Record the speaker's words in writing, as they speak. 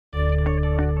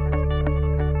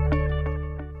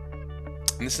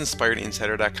In this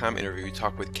InspiredInsider.com interview, we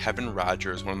talk with Kevin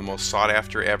Rogers, one of the most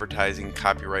sought-after advertising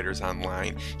copywriters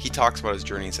online. He talks about his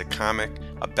journey as a comic,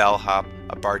 a bellhop,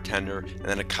 a bartender, and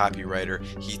then a copywriter.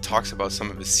 He talks about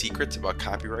some of his secrets about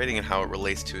copywriting and how it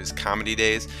relates to his comedy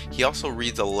days. He also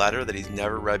reads a letter that he's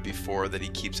never read before that he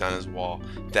keeps on his wall.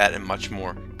 That and much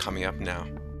more coming up now.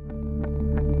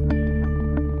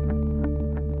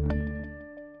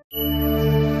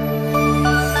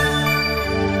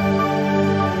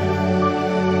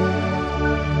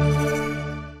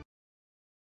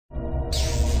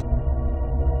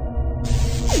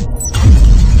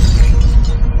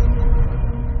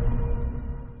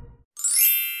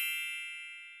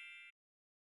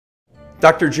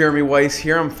 Dr. Jeremy Weisz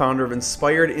here. I'm founder of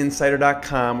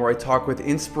InspiredInsider.com, where I talk with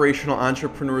inspirational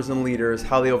entrepreneurs and leaders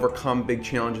how they overcome big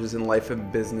challenges in life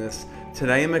and business.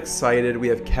 Today I'm excited. We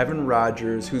have Kevin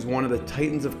Rogers, who's one of the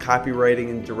titans of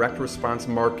copywriting and direct response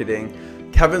marketing.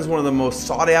 Kevin's one of the most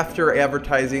sought after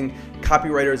advertising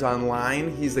copywriters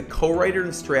online. He's the co-writer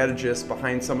and strategist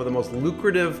behind some of the most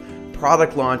lucrative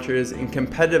product launches in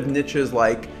competitive niches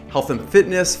like health and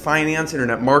fitness, finance,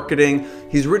 internet marketing.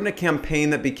 He's written a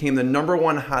campaign that became the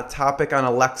 #1 hot topic on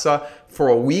Alexa for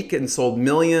a week and sold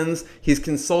millions. He's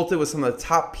consulted with some of the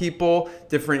top people,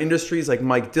 different industries like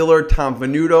Mike Dillard, Tom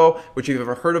Venuto, which if you've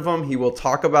ever heard of him, he will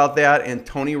talk about that, and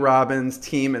Tony Robbins'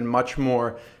 team and much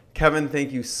more. Kevin,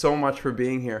 thank you so much for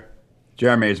being here.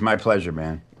 Jeremy, it's my pleasure,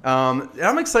 man.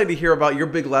 I'm excited to hear about your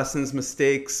big lessons,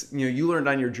 mistakes, you learned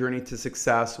on your journey to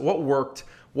success. What worked,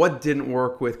 what didn't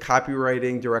work with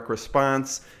copywriting, direct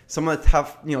response, some of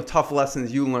the tough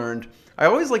lessons you learned. I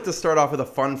always like to start off with a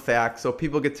fun fact so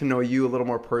people get to know you a little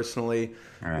more personally.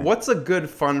 All right. What's a good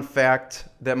fun fact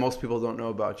that most people don't know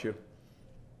about you?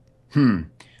 Well,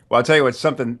 I'll tell you what's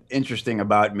something interesting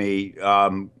about me.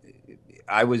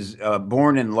 I was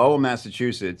born in Lowell,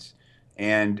 Massachusetts,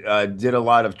 and did a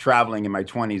lot of traveling in my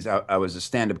 20s. I was a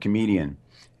stand-up comedian,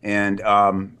 and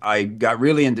I got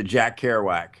really into Jack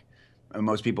Kerouac.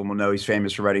 Most people will know he's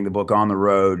famous for writing the book On the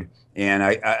Road, and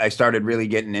I started really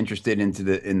getting interested into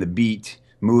the beat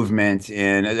movement,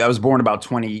 and I was born about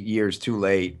 20 years too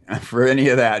late for any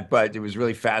of that, but it was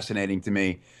really fascinating to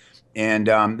me. And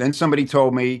then somebody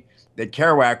told me that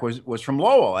Kerouac was from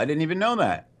Lowell. I didn't even know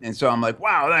that, and so I'm like,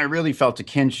 wow, and I really felt a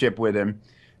kinship with him.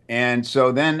 And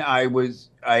so then I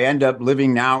end up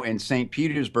living now in St.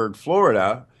 Petersburg,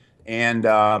 Florida, and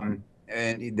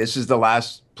this is the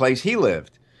last place he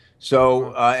lived.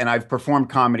 So, and I've performed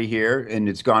comedy here, and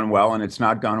it's gone well, and it's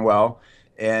not gone well.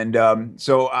 And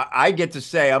so I get to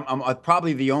say, I'm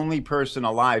probably the only person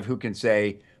alive who can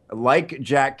say, like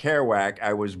Jack Kerouac,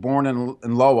 I was born in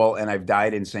Lowell, and I've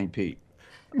died in St. Pete.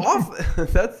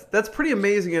 That's pretty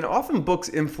amazing, and often books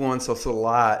influence us a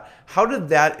lot. How did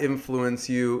that influence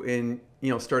you in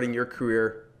starting your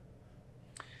career?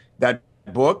 That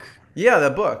book? Yeah,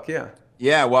 that book. Yeah.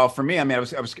 Yeah. Well, for me, I mean,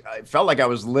 I felt like I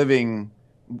was living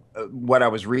what I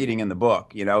was reading in the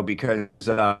book, because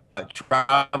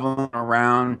traveling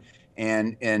around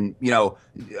and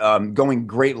going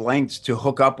great lengths to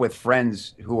hook up with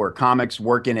friends who are comics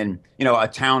working in a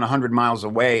town 100 miles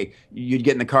away. You'd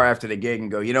get in the car after the gig and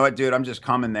go, you know what, dude, I'm just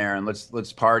coming there, and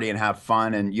let's party and have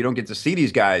fun. And you don't get to see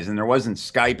these guys, and there wasn't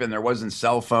Skype and there wasn't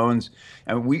cell phones,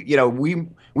 and we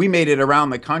made it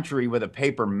around the country with a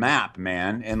paper map,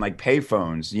 man, and like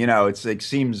payphones. It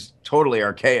seems totally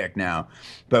archaic now,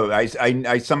 but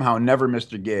I somehow never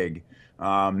missed a gig.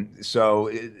 So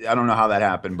I don't know how that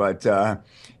happened, but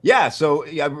yeah. So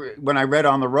when I read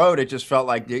On the Road, it just felt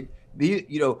like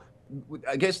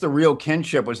I guess the real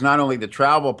kinship was not only the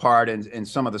travel part and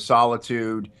some of the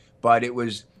solitude, but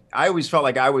I always felt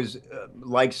like I was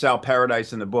like Sal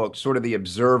Paradise in the book, sort of the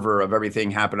observer of everything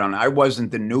happening. I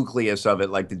wasn't the nucleus of it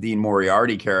like the Dean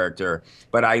Moriarty character,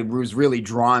 but I was really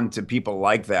drawn to people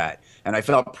like that, and I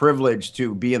felt privileged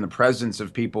to be in the presence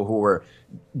of people who were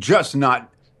just not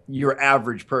your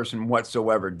average person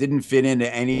whatsoever, didn't fit into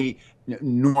any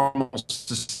normal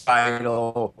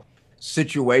societal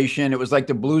situation. It was like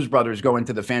the Blues Brothers going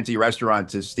to the fancy restaurant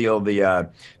to steal the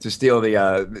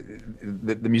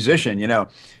musician,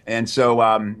 And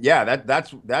so yeah,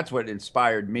 that's what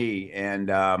inspired me, and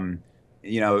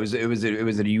it was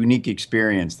a unique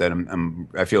experience that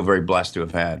I feel very blessed to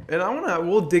have had. And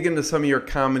we'll dig into some of your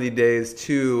comedy days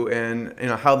too, and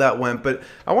how that went. But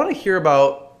I want to hear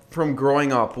about, from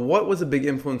growing up, what was a big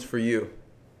influence for you?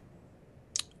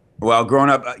 Well, growing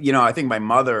up, I think my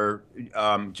mother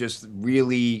just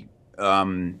really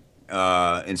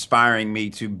inspiring me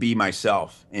to be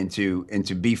myself and to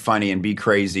be funny and be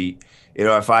crazy.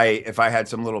 If I had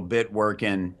some little bit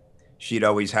working, she'd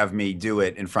always have me do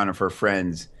it in front of her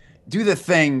friends. do the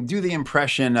thing, do the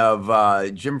impression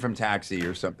of Jim from Taxi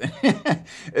or something,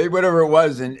 whatever it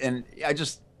was. And I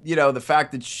just, the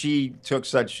fact that she took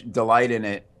such delight in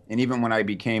it, and even when I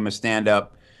became a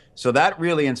stand-up, so that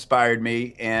really inspired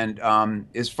me. And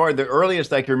as far the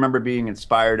earliest I can remember being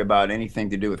inspired about anything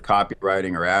to do with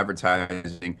copywriting or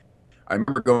advertising, I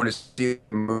remember going to see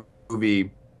the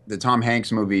movie, the Tom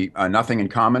Hanks movie, Nothing in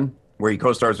Common, where he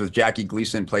co-stars with Jackie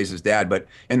Gleason, plays his dad. But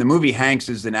in the movie, Hanks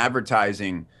is an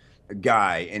advertising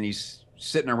guy, and he's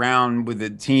sitting around with the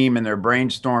team and they're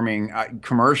brainstorming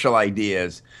commercial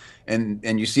ideas.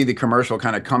 And you see the commercial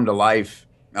kind of come to life,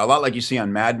 a lot like you see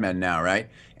on Mad Men now, right?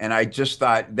 And I just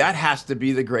thought that has to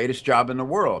be the greatest job in the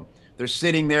world. They're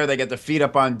sitting there, they got their feet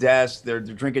up on desks, they're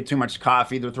drinking too much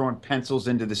coffee, they're throwing pencils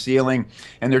into the ceiling,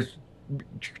 and they're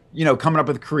coming up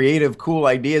with creative, cool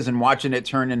ideas and watching it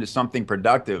turn into something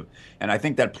productive. And I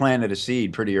think that planted a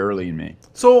seed pretty early in me.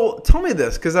 So tell me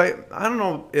this, because I don't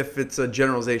know if it's a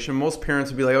generalization. Most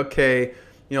parents would be like, okay,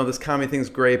 this comedy thing's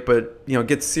great, but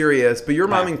get serious. But your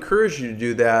mom encouraged you to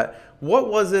do that. What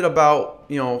was it about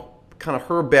kind of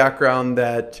her background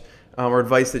that or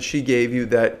advice that she gave you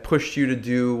that pushed you to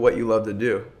do what you love to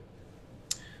do?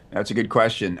 That's a good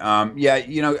question.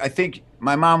 Yeah, I think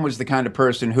my mom was the kind of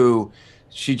person who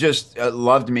she just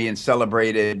loved me and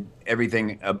celebrated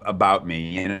everything about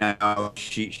me.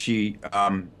 She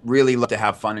really loved to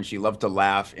have fun, and she loved to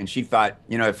laugh. And she thought,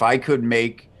 if I could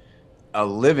make a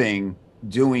living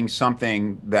doing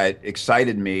something that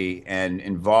excited me and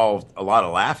involved a lot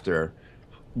of laughter,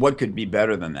 what could be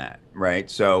better than that,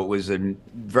 right? So it was a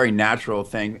very natural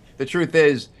thing. The truth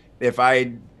is, if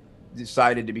I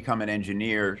decided to become an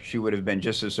engineer, she would have been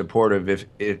just as supportive,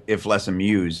 if less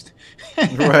amused.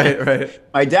 Right.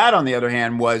 My dad, on the other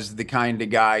hand, was the kind of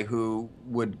guy who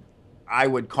I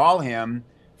would call him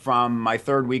from my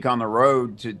third week on the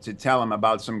road to tell him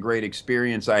about some great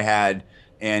experience I had.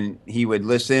 And he would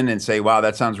listen and say, wow,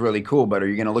 that sounds really cool, but are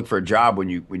you going to look for a job when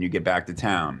you get back to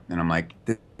town? And I'm like,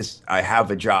 I have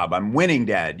a job. I'm winning,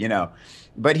 Dad,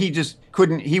 But he just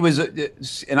couldn't. He was,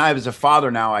 and I, as a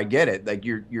father now, I get it. Like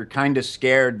you're kind of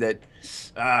scared that,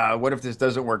 what if this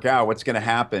doesn't work out? What's going to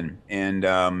happen? And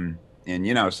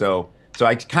so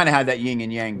I kind of had that yin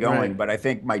and yang going. Right. But I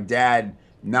think my dad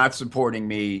not supporting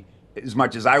me as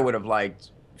much as I would have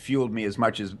liked fueled me as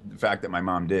much as the fact that my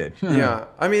mom did. Yeah.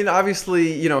 I mean,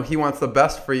 obviously, he wants the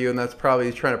best for you, and that's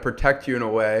probably trying to protect you in a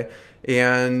way.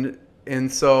 And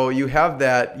so you have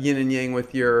that yin and yang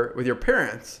with your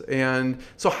parents. And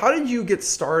so how did you get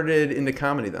started into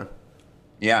comedy then?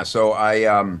 Yeah. So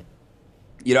I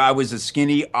was a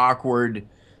skinny, awkward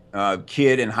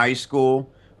kid in high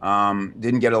school.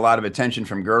 Didn't get a lot of attention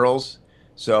from girls.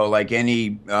 So like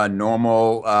any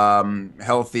normal,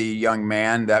 healthy young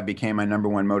man, that became my number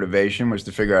one motivation, was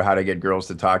to figure out how to get girls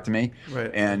to talk to me.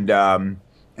 Right. And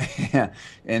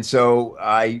so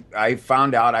I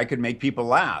found out I could make people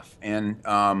laugh. And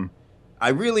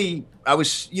I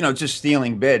was, just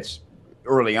stealing bits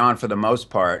early on for the most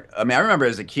part. I mean, I remember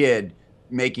as a kid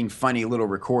making funny little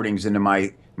recordings into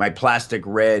my plastic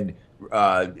red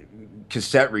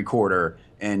cassette recorder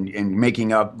and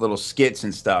making up little skits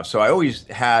and stuff. So I always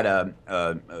had a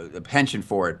penchant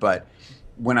for it. But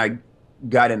when I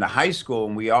got into high school,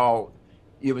 and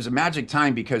it was a magic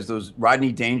time because those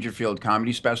Rodney Dangerfield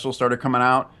comedy specials started coming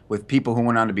out with people who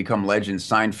went on to become legends: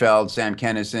 Seinfeld, Sam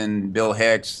Kinison, Bill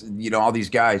Hicks, all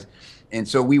these guys. And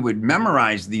so we would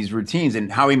memorize these routines.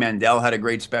 And Howie Mandel had a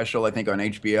great special, I think, on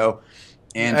HBO.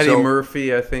 And Eddie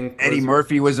Murphy, I think. Eddie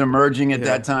Murphy was emerging at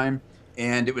that time,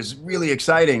 and it was really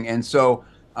exciting. And so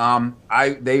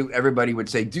everybody would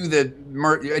say, do the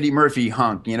Eddie Murphy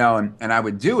hunk, and I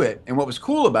would do it. And what was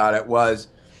cool about it was,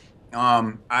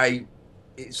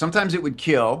 sometimes it would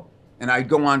kill, and I'd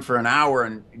go on for an hour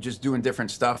and just doing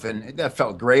different stuff, and that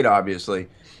felt great. Obviously,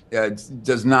 it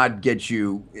does not get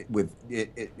you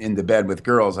in the bed with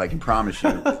girls, I can promise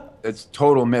you. It's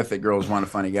total myth that girls want a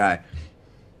funny guy.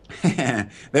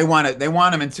 They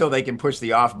want him until they can push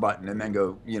the off button and then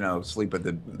go, sleep with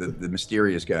the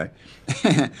mysterious guy.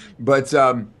 But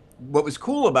what was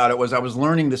cool about it was I was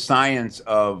learning the science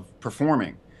of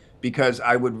performing, because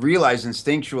I would realize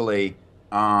instinctually,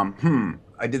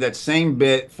 I did that same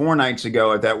bit 4 nights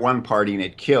ago at that one party and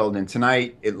it killed, and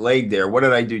tonight it laid there. What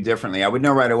did I do differently? I would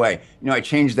know right away. I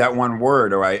changed that one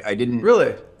word, or I didn't.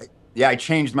 Really? Yeah, I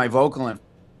changed my vocal.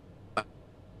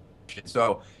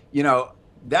 So,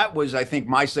 that was, I think,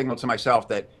 my signal to myself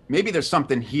that maybe there's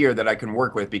something here that I can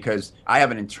work with, because I have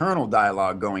an internal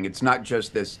dialogue going. It's not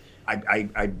just this,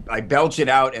 I belch it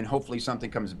out and hopefully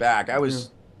something comes back. I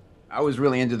I was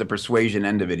really into the persuasion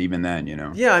end of it even then, you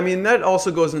know. Yeah, I mean, that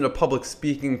also goes into public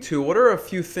speaking too. What are a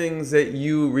few things that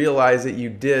you realize that you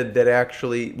did that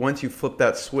actually, once you flipped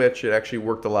that switch, it actually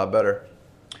worked a lot better?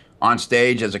 On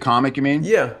stage as a comic, you mean?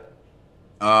 Yeah.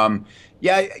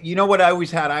 Yeah, you know what I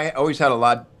always had? I always had a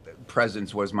lot.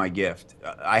 Presence was my gift.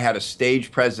 I had a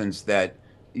stage presence that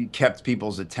kept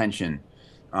people's attention.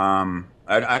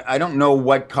 I don't know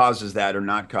what causes that or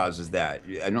not causes that.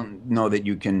 I don't know that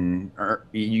you can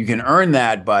earn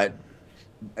that, but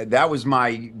that was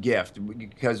my gift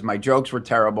because my jokes were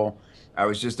terrible. I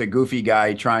was just a goofy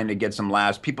guy trying to get some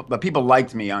laughs. But people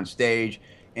liked me on stage.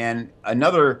 And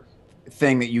another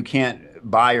thing that you can't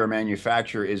buy or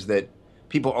manufacture is that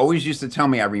people always used to tell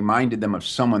me I reminded them of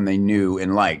someone they knew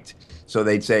and liked. So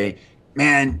they'd say,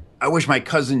 "Man, I wish my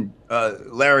cousin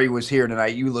Larry was here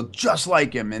tonight. You look just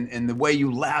like him, and the way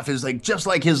you laugh is like just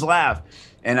like his laugh."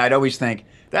 And I'd always think,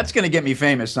 that's going to get me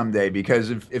famous someday, because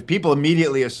if people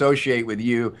immediately associate with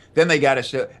you, then they got to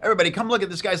show everybody, come look at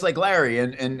this guy's like Larry,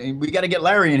 and we got to get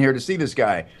Larry in here to see this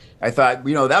guy. I thought,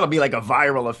 that'll be like a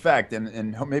viral effect,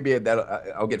 and maybe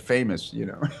I'll get famous,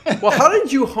 Well, how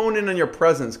did you hone in on your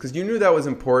presence? Because you knew that was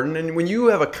important. And when you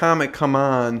have a comic come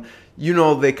on,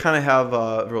 they kind of have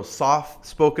a real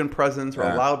soft-spoken presence or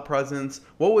a loud presence.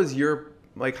 What was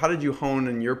how did you hone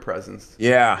in your presence?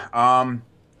 Yeah.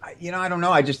 I don't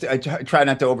know. I try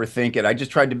not to overthink it. I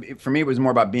just tried to, for me, it was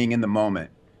more about being in the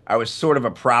moment. I was sort of a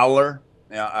prowler.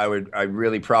 I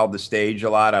really prowled the stage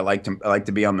a lot. I like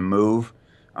to be on the move.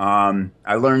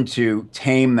 I learned to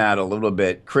tame that a little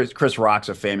bit. Chris Rock's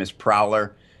a famous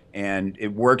prowler, and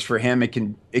it works for him. It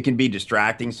can be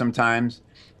distracting sometimes,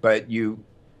 but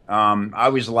I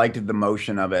always liked the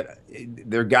motion of it.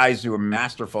 There are guys who are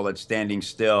masterful at standing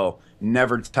still,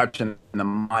 never touching the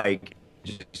mic.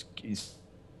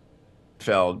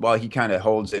 Well, he kind of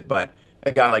holds it, but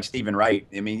a guy like Stephen Wright,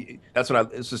 I mean,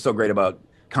 this is so great about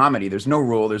comedy. There's no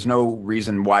rule. There's no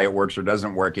reason why it works or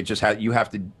doesn't work. It just you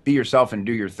have to be yourself and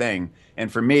do your thing.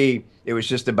 And for me, it was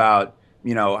just about,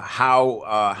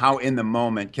 how in the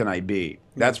moment can I be?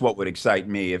 That's what would excite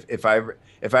me. If I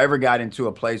ever got into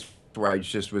a place where I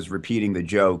just was repeating the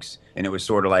jokes and it was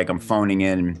sort of like I'm phoning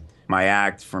in my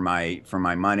act for my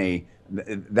money,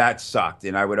 that sucked.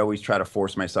 And I would always try to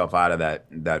force myself out of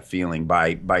that feeling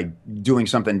by doing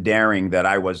something daring that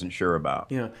I wasn't sure about.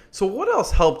 Yeah. So what else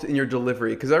helped in your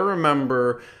delivery? Because I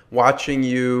remember watching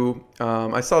you,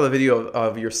 I saw the video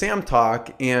of your Sam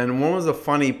talk, and one of the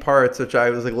funny parts, which I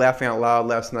was like laughing out loud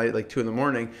last night, like 2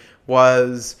 in,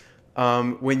 was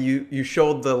when you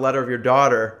showed the letter of your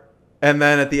daughter, and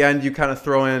then at the end you kind of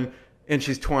throw in, and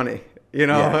she's 20,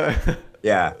 Yeah.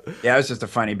 Yeah. It's just a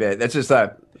funny bit. That's just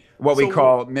what we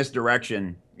call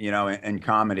misdirection, in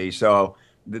comedy. So,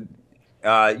 it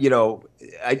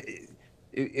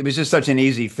was just such an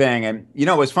easy thing. And,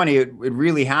 it was funny. It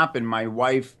really happened. My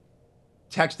wife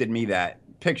texted me that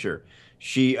picture.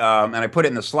 She, and I put it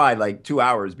in the slide like 2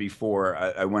 hours before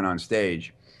I went on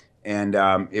stage. And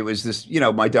it was this,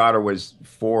 my daughter was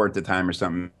 4 at the time or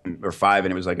something, or 5,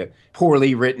 and it was like a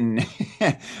poorly written,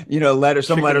 letter.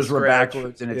 Some letters were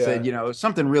backwards, and it said,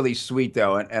 something really sweet,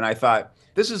 though. And I thought,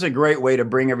 this is a great way to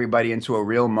bring everybody into a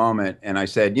real moment. And I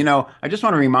said, I just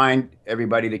want to remind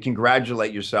everybody to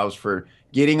congratulate yourselves for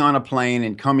getting on a plane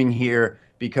and coming here,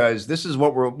 because this is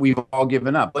what we've all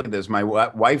given up. Look at this. My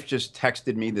wife just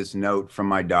texted me this note from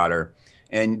my daughter,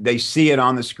 and they see it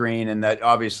on the screen, and that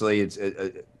obviously it's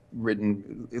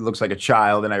written, it looks like a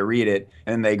child, and I read it,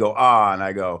 and they go, and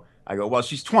I go, well,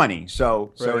 she's 20,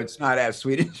 so it's not as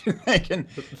sweet as you think. And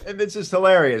it's just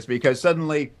hilarious, because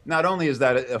suddenly, not only is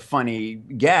that a funny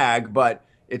gag, but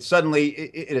it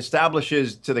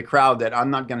establishes to the crowd that I'm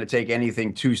not going to take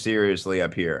anything too seriously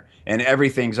up here, and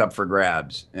everything's up for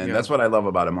grabs. And that's what I love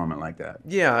about a moment like that.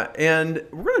 Yeah, and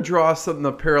we're going to draw some of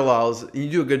the parallels. You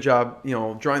do a good job,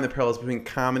 drawing the parallels between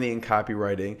comedy and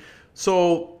copywriting.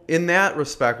 So in that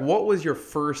respect, what was your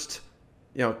first,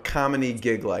 comedy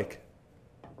gig like?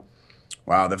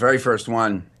 Wow, the very first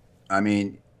one. I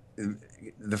mean,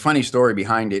 the funny story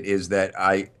behind it is that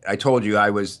I told you I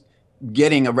was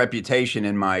getting a reputation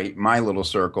in my little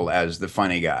circle as the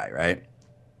funny guy, right?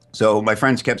 So my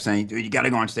friends kept saying, dude, you got to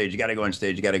go on stage, you got to go on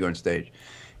stage, you got to go on stage.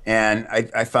 And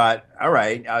I thought, all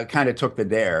right, I kind of took the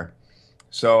dare.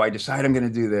 So I decided I'm going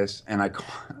to do this, and I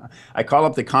call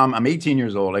up I'm 18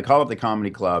 years old. I call up the comedy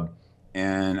club,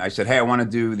 and I said, hey, I want to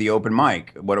do the open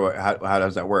mic. How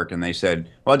does that work? And they said,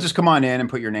 well, just come on in and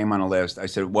put your name on a list. I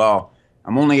said, well,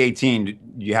 I'm only 18.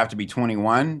 Do you have to be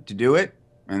 21 to do it?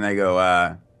 And they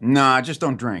go, nah, just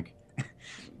don't drink.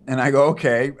 And I go,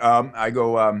 okay. Well,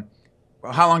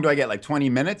 how long do I get? Like 20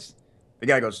 minutes? The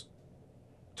guy goes,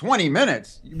 20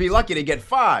 minutes? You'd be lucky to get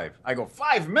 5. I go,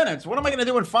 5 minutes? What am I going to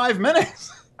do in 5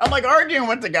 minutes? I'm like arguing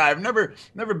with the guy. I've never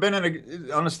been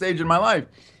on a stage in my life.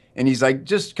 And he's like,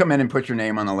 just come in and put your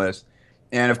name on the list.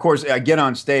 And of course, I get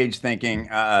on stage thinking,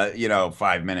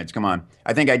 5 minutes, come on.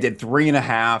 I think I did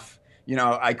 3.5.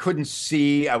 I couldn't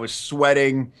see. I was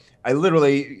sweating. I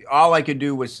literally, all I could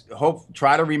do was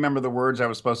try to remember the words I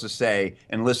was supposed to say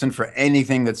and listen for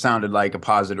anything that sounded like a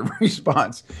positive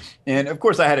response. And of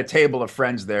course, I had a table of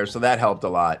friends there, so that helped a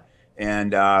lot.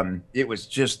 And it was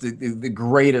just the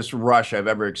greatest rush I've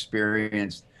ever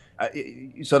experienced.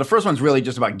 So the first one's really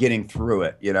just about getting through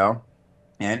it,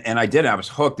 And I did. I was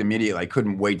hooked immediately. I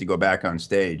couldn't wait to go back on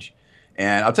stage.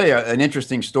 And I'll tell you an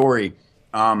interesting story.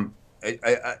 I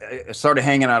started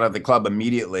hanging out at the club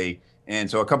immediately. And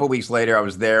so a couple of weeks later, I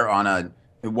was there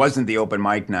it wasn't the open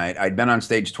mic night. I'd been on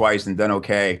stage twice and done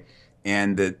okay.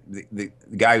 And the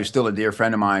guy who's still a dear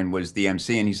friend of mine was the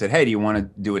MC. And he said, hey, do you want to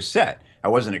do a set? I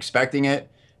wasn't expecting it.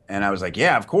 And I was like,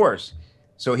 yeah, of course.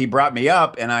 So he brought me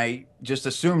up and I just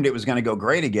assumed it was going to go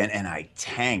great again. And I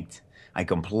tanked. I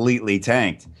completely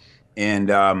tanked. And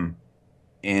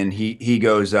he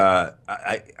goes, I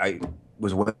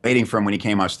was waiting for him when he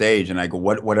came off stage. And I go,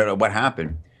 what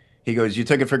happened? He goes, you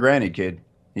took it for granted, kid.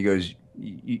 He goes,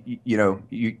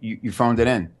 you phoned it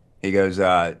in. He goes,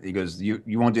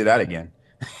 you won't do that again.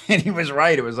 And he was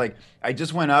right. It was like, I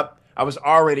just went up. I was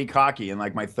already cocky in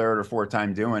like my 3rd or 4th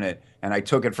time doing it. And I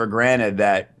took it for granted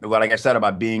that, like I said,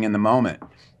 about being in the moment.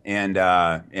 And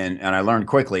I learned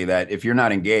quickly that if you're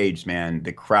not engaged, man,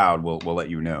 the crowd will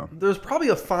let you know. There's probably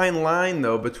a fine line,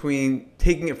 though, between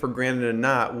taking it for granted and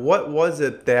not. What was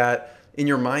it that in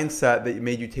your mindset that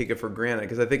made you take it for granted?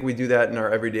 Because I think we do that in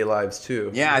our everyday lives too.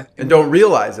 Yeah, and don't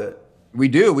realize it. We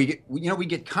do. We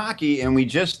get cocky and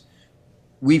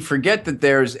we forget that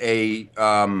there's a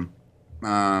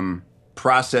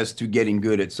process to getting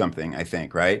good at something. I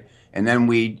think, right? And then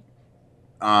we,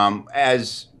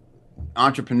 as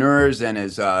entrepreneurs and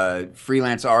as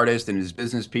freelance artists and as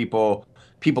business people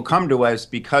come to us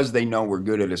because they know we're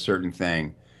good at a certain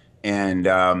thing. And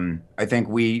I think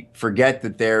we forget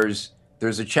that there's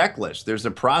a checklist. There's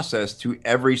a process to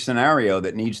every scenario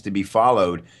that needs to be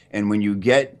followed. And when you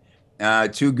get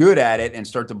too good at it and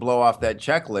start to blow off that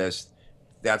checklist,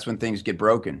 that's when things get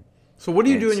broken. So what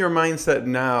do you do in your mindset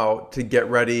now to get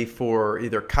ready for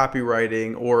either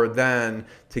copywriting or then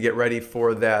to get ready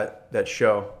for that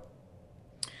show?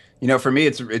 For me,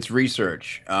 it's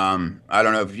research. I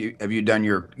don't know if have you done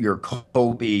your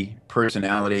Kolbe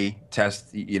personality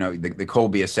test, the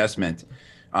Kolbe assessment.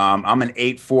 I'm an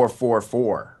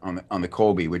 8444 on the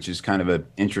Kolbe, which is kind of an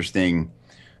interesting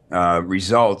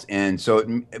result. And so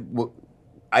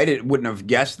wouldn't have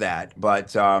guessed that,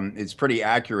 but it's pretty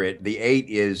accurate. The 8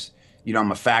 is,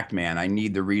 I'm a fact man. I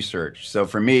need the research. So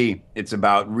for me, it's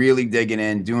about really digging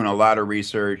in, doing a lot of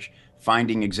research,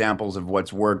 finding examples of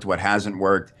what's worked, what hasn't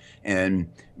worked. And,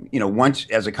 once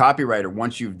as a copywriter,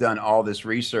 once you've done all this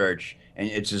research and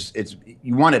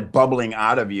you want it bubbling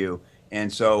out of you.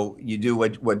 And so you do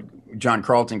what John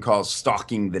Carlton calls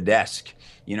stalking the desk.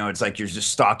 It's like you're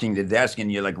just stalking the desk and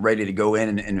you're like ready to go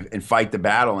in and fight the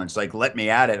battle. And it's like, let me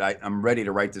at it. I'm ready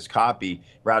to write this copy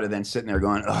rather than sitting there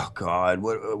going, oh God,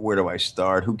 where do I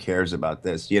start? Who cares about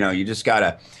this? You just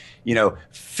gotta,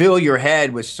 fill your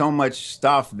head with so much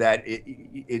stuff that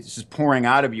it's just pouring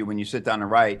out of you when you sit down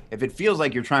and write. If it feels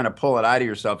like you're trying to pull it out of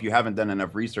yourself, you haven't done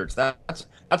enough research.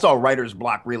 That's all writer's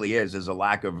block really is a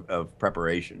lack of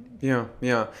preparation. Yeah.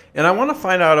 And I want to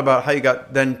find out about how you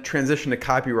got then transitioned to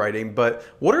copywriting, but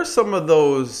what are some of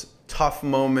those tough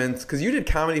moments? Because you did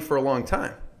comedy for a long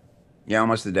time. Yeah,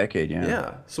 almost a decade, yeah.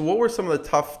 Yeah. So what were some of the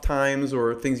tough times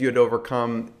or things you had to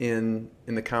overcome in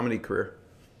the comedy career?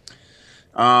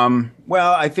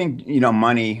 Well, I think,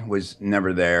 money was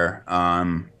never there.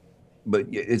 But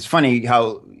it's funny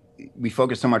how we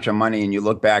focus so much on money and you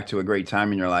look back to a great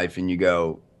time in your life and you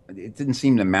go, it didn't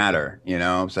seem to matter.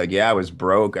 It's like, yeah, I was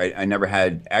broke. I never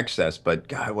had excess, but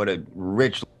God, what a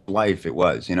rich life it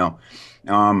was,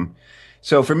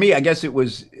 So for me, I guess it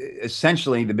was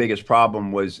essentially the biggest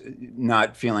problem was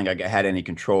not feeling like I had any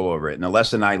control over it. And the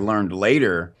lesson I learned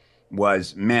later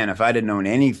was, man, if I'd have known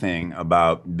anything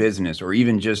about business or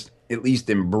even just at least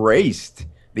embraced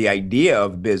the idea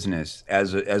of business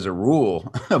as a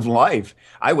rule of life,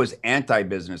 I was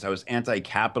anti-business. I was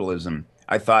anti-capitalism.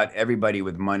 I thought everybody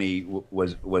with money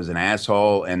was an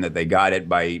asshole and that they got it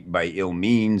by ill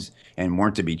means and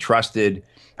weren't to be trusted.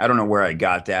 I don't know where I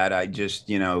got that. I just,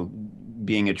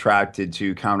 being attracted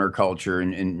to counterculture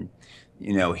and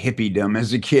hippiedom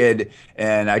as a kid,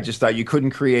 and I just thought you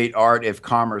couldn't create art if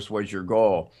commerce was your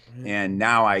goal. And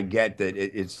now I get that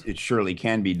it surely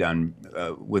can be done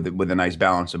with a nice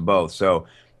balance of both. So,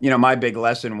 my big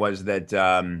lesson was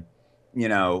that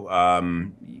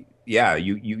yeah,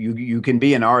 you can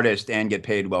be an artist and get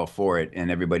paid well for it,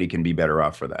 and everybody can be better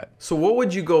off for that. So what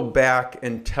would you go back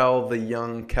and tell the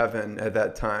young Kevin at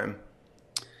that time?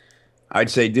 I'd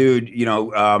say, dude,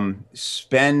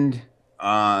 spend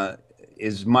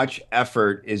as much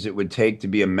effort as it would take to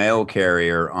be a mail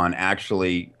carrier on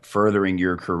actually furthering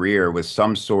your career with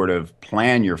some sort of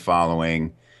plan you're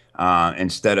following,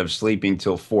 instead of sleeping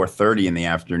till 4:30 in the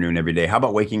afternoon every day. How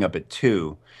about waking up at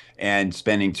 2 and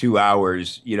spending 2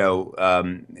 hours,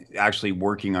 actually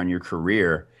working on your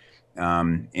career,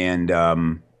 yeah,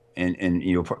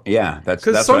 that's because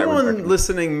what I would someone recommend.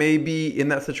 listening may be in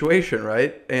that situation,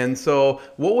 right? And so,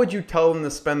 what would you tell them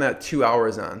to spend that 2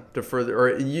 hours on to further,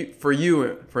 or for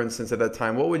you, for instance, at that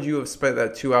time, what would you have spent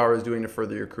that 2 hours doing to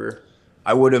further your career?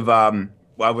 I would have, well,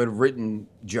 I would have written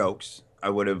jokes. I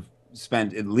would have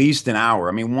spent at least an hour.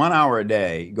 I mean, 1 hour a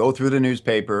day, go through the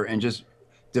newspaper and just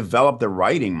develop the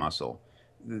writing muscle.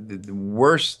 The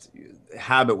worst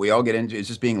habit we all get into is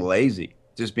just being lazy,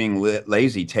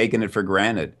 lazy, taking it for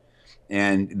granted.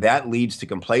 And that leads to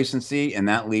complacency, and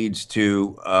that leads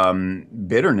to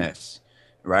bitterness,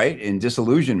 right? And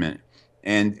disillusionment.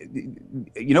 And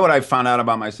what I found out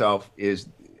about myself is,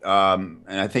 and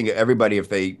I think everybody, if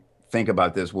they think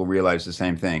about this, will realize the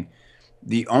same thing.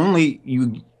 The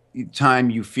only time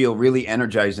you feel really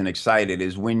energized and excited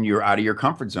is when you're out of your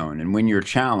comfort zone and when you're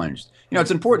challenged.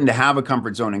 It's important to have a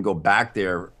comfort zone and go back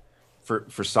there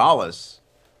for solace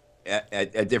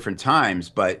at different times,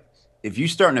 but if you're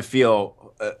starting to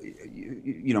feel,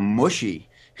 mushy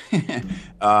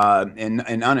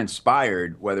and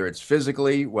uninspired, whether it's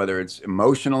physically, whether it's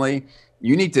emotionally,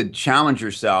 you need to challenge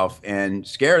yourself and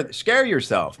scare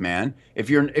yourself, man. If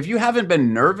you haven't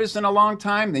been nervous in a long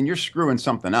time, then you're screwing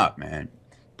something up, man.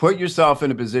 Put yourself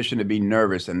in a position to be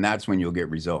nervous, and that's when you'll get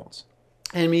results.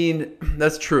 I mean,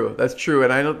 that's true. That's true.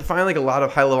 And I find like a lot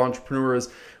of high-level entrepreneurs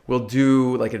will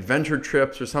do like adventure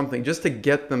trips or something just to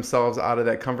get themselves out of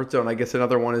that comfort zone. I guess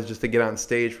another one is just to get on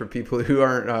stage for people who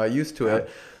aren't used to it.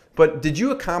 But did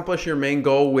you accomplish your main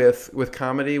goal with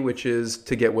comedy, which is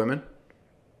to get women?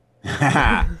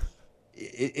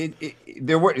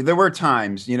 There were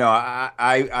times,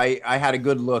 I had a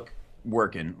good look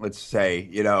working, let's say,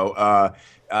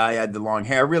 I had the long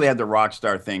hair. I really had the rock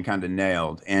star thing kind of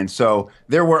nailed. And so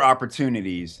there were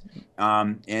opportunities.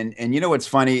 And what's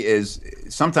funny is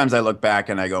sometimes I look back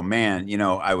and I go, man,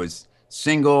 I was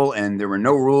single and there were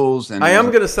no rules. And I am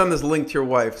going to send this link to your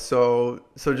wife. So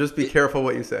just be careful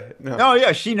what you say. No. Oh,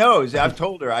 yeah, she knows. I've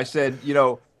told her. I said,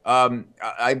 I'm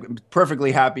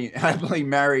perfectly happily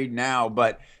married now,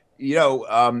 but,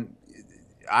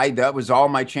 that was all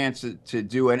my chance to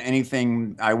do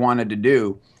anything I wanted to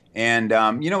do. And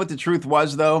what the truth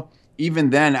was, though? Even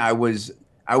then, I was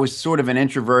sort of an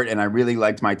introvert, and I really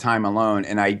liked my time alone,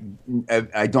 and I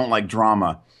don't like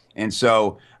drama. And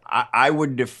so I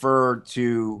would defer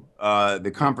to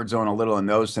the comfort zone a little in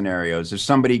those scenarios. If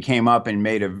somebody came up and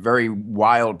made a very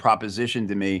wild proposition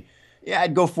to me, yeah,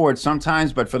 I'd go for it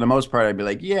sometimes, but for the most part, I'd be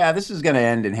like, yeah, this is going to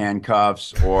end in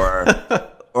handcuffs or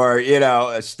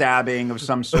a stabbing of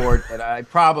some sort that I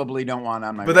probably don't want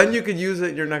on my. But then you could use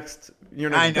it your next.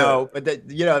 I know, but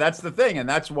that's the thing, and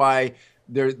that's why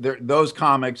those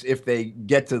comics, if they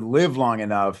get to live long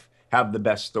enough, have the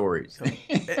best stories.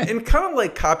 And kind of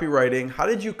like copywriting, how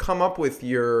did you come up with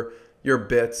your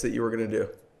bits that you were going to do?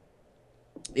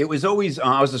 It was always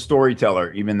I was a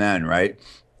storyteller even then, right?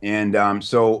 And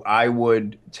so I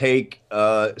would take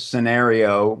a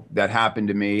scenario that happened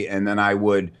to me, and then I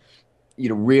would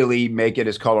really make it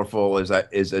as colorful as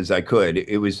I could.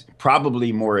 It was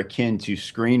probably more akin to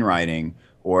screenwriting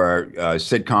or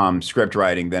sitcom script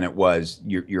writing than it was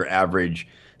your average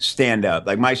stand-up.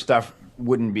 Like, my stuff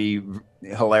wouldn't be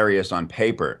hilarious on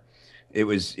paper. It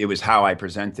was how I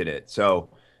presented it. So,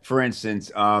 for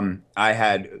instance, I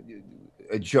had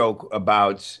a joke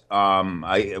about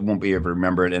I won't be able to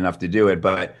remember it enough to do it,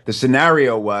 but the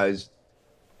scenario was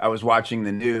I was watching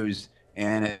the news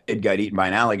and it got eaten by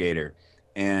an alligator.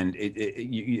 And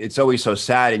it's always so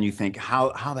sad, and you think,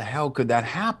 how the hell could that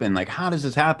happen? Like, how does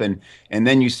this happen? And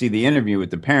then you see the interview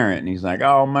with the parent, and he's like,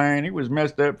 "Oh man, he was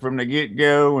messed up from the get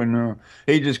go, and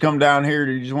he just come down here.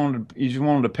 He just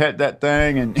wanted to pet that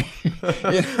thing, and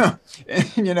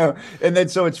and then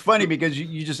so it's funny because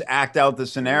you just act out the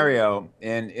scenario,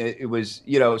 and it was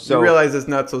so you realize it's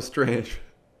not so strange.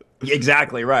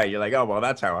 Exactly right. You're like, oh well,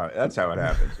 that's how it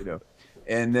happens,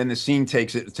 and then the scene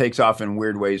takes off in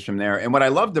weird ways from there. And what I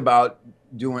loved about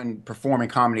performing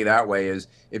comedy that way is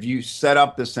if you set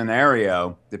up the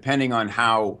scenario, depending on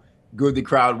how good the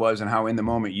crowd was and how in the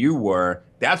moment you were,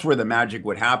 that's where the magic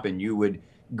would happen. You would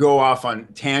go off on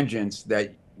tangents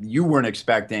that you weren't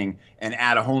expecting and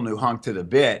add a whole new hunk to the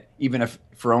bit, even if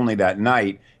for only that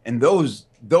night. And those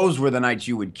were the nights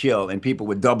you would kill, and people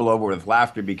would double over with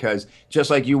laughter, because just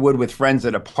like you would with friends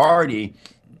at a party,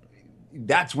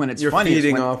 that's when it's funny. You're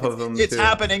feeding off of them. It's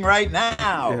happening right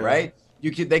now, right?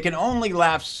 They can only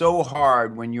laugh so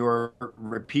hard when you're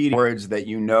repeating words that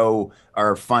you know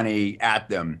are funny at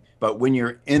them. But when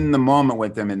you're in the moment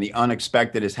with them and the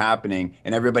unexpected is happening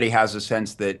and everybody has a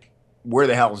sense that where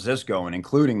the hell is this going,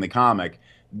 including the comic,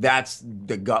 that's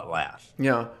the gut laugh.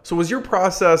 Yeah. So was your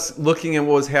process looking at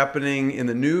what was happening in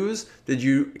the news? Did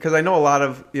you, because I know a lot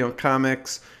of,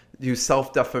 comics do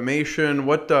self-defamation.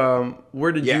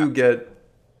 Where did you get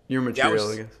your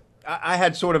material, I guess? I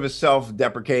had sort of a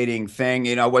self-deprecating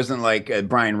thing. I wasn't like a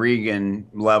Brian Regan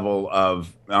level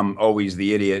of I'm always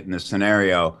the idiot in the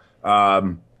scenario.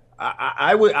 I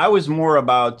was more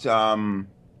about,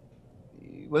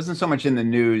 it wasn't so much in the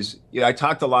news. I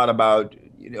talked a lot about,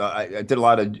 I did a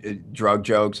lot of drug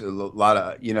jokes, a lot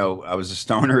of, I was a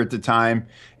stoner at the time.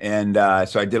 And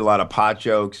so I did a lot of pot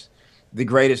jokes. The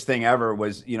greatest thing ever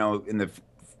was,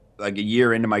 like a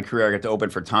year into my career, I got to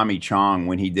open for Tommy Chong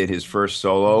when he did his first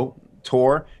solo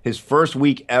tour, his first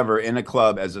week ever in a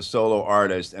club as a solo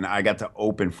artist, and I got to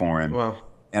open for him. Wow.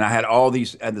 And I had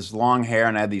this long hair,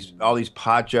 and I had all these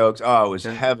pot jokes. Oh, it was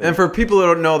heaven. And for people who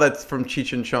don't know, that's from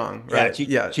Cheech and Chong, right?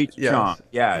 Yeah, Cheech and Chong.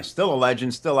 Yeah, still a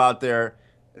legend, still out there,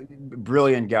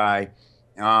 brilliant guy.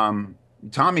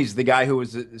 Tommy's the guy who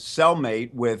was a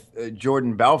cellmate with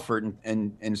Jordan Belfort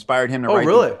and inspired him to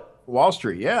write Wall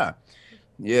Street. Yeah.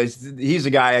 Yeah, he's a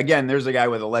guy, again, there's a guy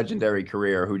with a legendary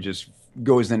career who just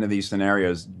goes into these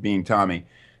scenarios being Tommy.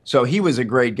 So he was a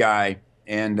great guy.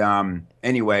 And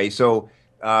anyway, so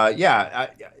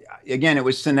again, it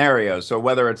was scenarios. So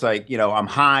whether it's like, I'm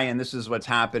high and this is what's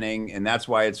happening and that's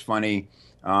why it's funny,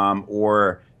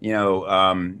 or,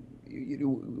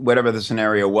 whatever the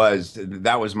scenario was,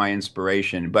 that was my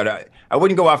inspiration. But I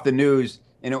wouldn't go off the news.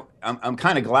 I'm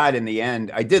kind of glad in the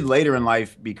end. I did later in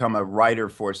life become a writer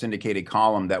for a syndicated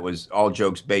column that was all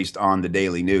jokes based on the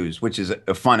daily news, which is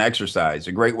a fun exercise,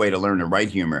 a great way to learn to write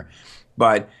humor.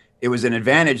 But it was an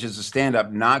advantage as a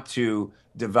stand-up not to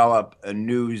develop a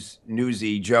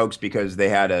newsy jokes because they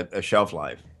had a shelf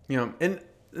life.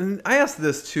 And I asked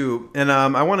this too, and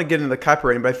I want to get into the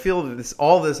copywriting, but I feel that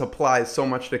all this applies so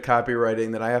much to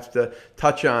copywriting that I have to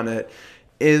touch on it.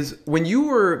 Is when you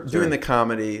were doing the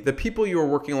comedy, the people you were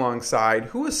working alongside,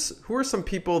 who are some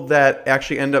people that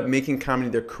actually end up making comedy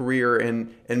their career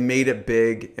and made it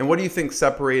big? And what do you think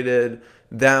separated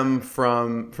them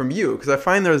from you? Because I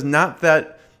find there's not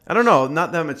that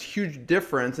much huge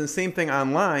difference. And same thing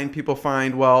online, people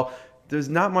find, well, there's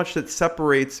not much that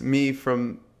separates me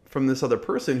from this other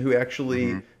person who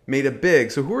actually made it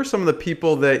big. So who are some of the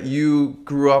people that you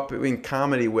grew up in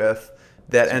comedy with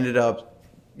that ended up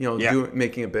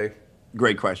making it big?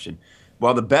 Great question.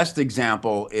 Well, the best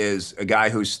example is a guy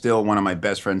who's still one of my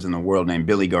best friends in the world named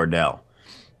Billy Gardell.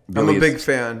 I'm a big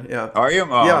fan. Yeah. Are you?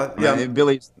 Oh, yeah.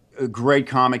 Billy's a great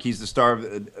comic. He's the star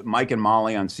of Mike and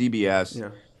Molly on CBS. Yeah.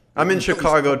 I'm in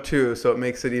Chicago too, so it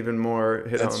makes it even more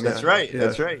hit home. That's right. Yeah.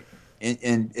 That's right.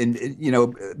 And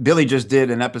Billy just did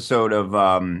an episode of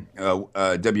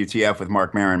WTF with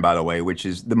Mark Maron, by the way, which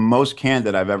is the most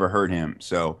candid I've ever heard him.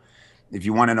 So if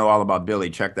you want to know all about Billy,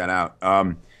 check that out.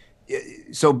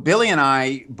 So Billy and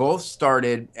I both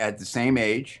started at the same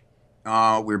age. We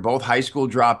were both high school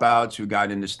dropouts who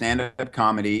got into stand-up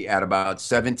comedy at about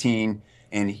 17.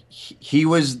 And he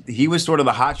was sort of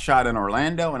the hot shot in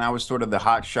Orlando, and I was sort of the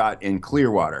hot shot in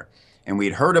Clearwater. And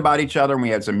we'd heard about each other, and we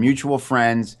had some mutual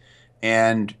friends.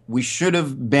 And we should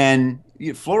have been,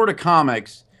 Florida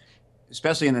comics,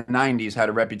 especially in the 90s, had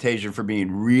a reputation for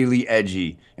being really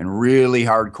edgy and really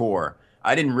hardcore.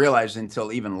 I didn't realize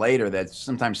until even later that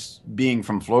sometimes being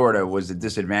from Florida was a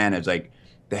disadvantage. Like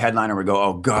the headliner would go,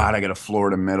 "Oh God, I got a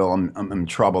Florida middle. I'm in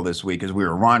trouble this week," because we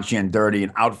were raunchy and dirty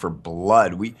and out for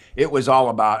blood. It was all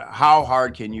about how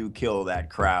hard can you kill that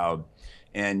crowd,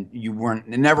 and you weren't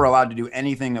never allowed to do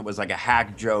anything that was like a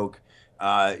hack joke,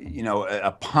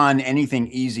 a pun, anything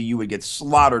easy. You would get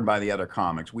slaughtered by the other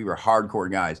comics. We were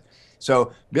hardcore guys.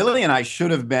 So Billy and I should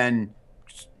have been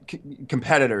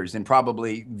competitors and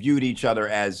probably viewed each other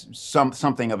as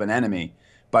something of an enemy.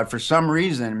 But for some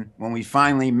reason, when we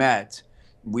finally met,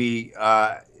 we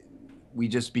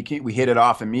hit it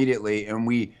off immediately, and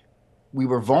we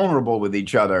were vulnerable with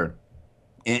each other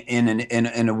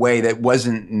in a way that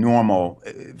wasn't normal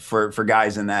for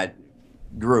guys in that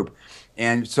group.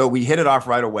 And so we hit it off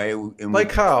right away. And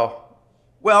Like how?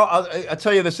 well, I'll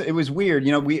tell you this. It was weird.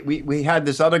 You know, we had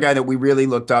this other guy that we really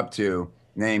looked up to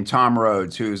named Tom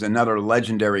Rhodes, who's another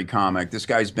legendary comic. This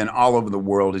guy's been all over the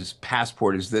world. His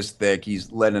passport is this thick.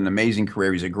 He's led an amazing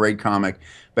career. He's a great comic.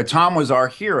 But Tom was our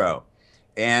hero.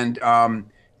 And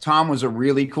Tom was a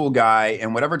really cool guy.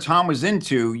 And whatever Tom was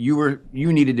into, you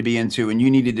needed to be into, and you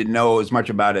needed to know as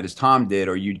much about it as Tom did,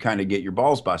 or you'd kind of get your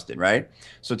balls busted, right?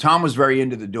 So Tom was very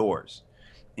into the Doors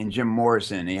and Jim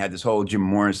Morrison. He had this whole Jim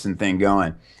Morrison thing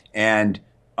going. And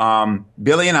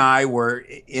Billy and I were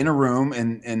in a room,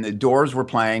 and the Doors were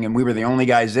playing, and we were the only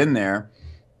guys in there.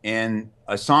 And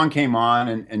a song came on,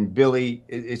 and Billy,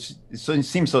 it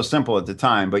seemed so simple at the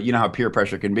time, but you know how peer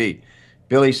pressure can be.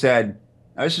 Billy said,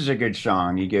 "Oh, this is a good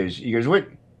song." He goes,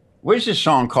 what's this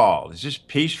song called? Is this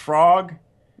Peace Frog?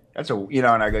 That's and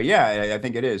I go, yeah, I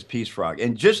think it is Peace Frog.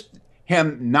 And just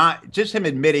him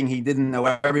admitting he didn't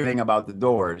know everything about the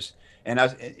Doors. And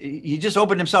he just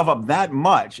opened himself up that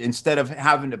much instead of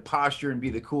having to posture and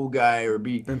be the cool guy or and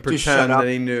just shut pretend up. that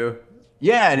he knew.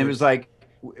 Yeah, and it was like,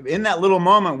 in that little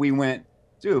moment, we went,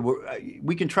 dude,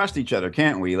 we can trust each other,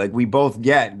 can't we? Like, we both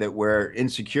get that we're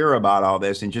insecure about all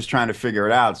this and just trying to figure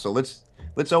it out. So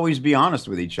let's always be honest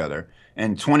with each other.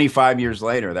 And 25 years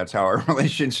later, that's how our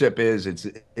relationship is.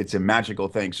 It's a magical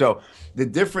thing. So the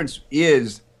difference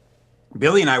is,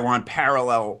 Billy and I were on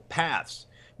parallel paths.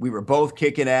 We were both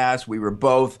kicking ass. We were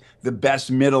both the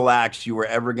best middle acts you were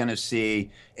ever going to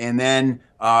see. And then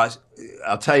I'll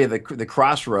tell you the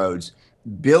crossroads.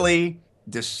 Billy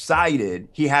decided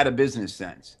he had a business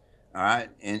sense. All right.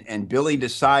 And Billy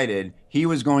decided he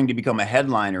was going to become a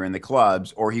headliner in the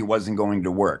clubs, or he wasn't going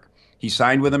to work. He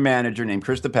signed with a manager named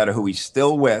Chris DePetta, who he's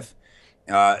still with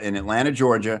in Atlanta,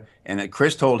 Georgia. And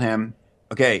Chris told him,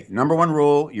 okay, number one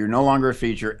rule, you're no longer a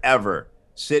feature ever.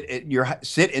 Sit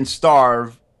and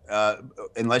starve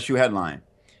unless you headline.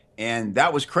 And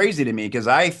that was crazy to me, because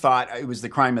I thought it was the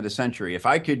crime of the century. If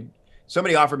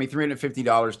somebody offered me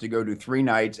 $350 to go do 3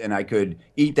 nights and I could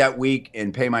eat that week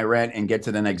and pay my rent and get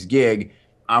to the next gig,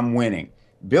 I'm winning.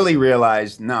 Billy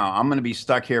realized, no, I'm going to be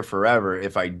stuck here forever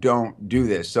if I don't do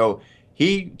this. So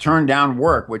he turned down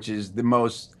work, which is the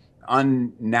most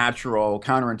unnatural,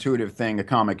 counterintuitive thing a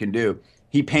comic can do.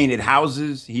 He painted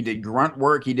houses, he did grunt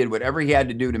work, he did whatever he had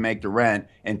to do to make the rent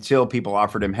until people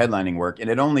offered him headlining work. And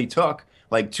it only took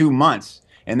like 2 months.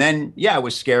 And then, yeah, it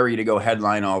was scary to go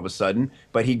headline all of a sudden,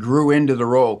 but he grew into the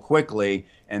role quickly,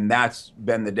 and that's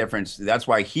been the difference. That's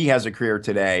why he has a career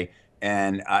today,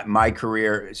 and my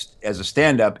career as a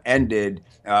stand-up ended,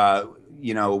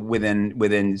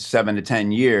 within 7 to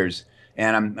 10 years.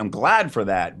 And I'm glad for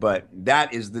that, but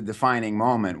that is the defining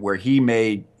moment where he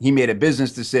made a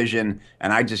business decision,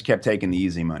 and I just kept taking the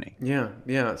easy money. Yeah,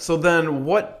 yeah. So then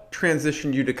what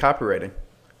transitioned you to copywriting?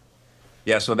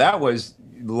 Yeah, so that was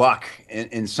luck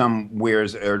in some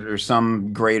ways, or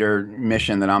some greater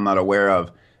mission that I'm not aware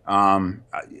of.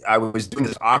 I was doing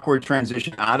this awkward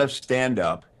transition out of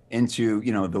stand-up into,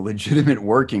 the legitimate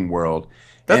working world.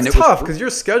 That's tough, because your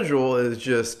schedule is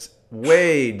just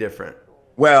way different.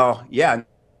 Well, yeah,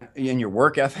 in your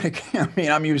work ethic. I mean,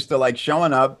 I'm used to like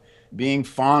showing up, being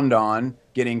fawned on,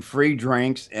 getting free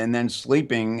drinks, and then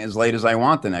sleeping as late as I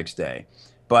want the next day.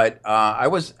 But I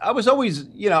was always,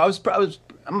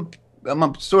 I'm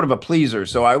a sort of a pleaser,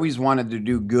 so I always wanted to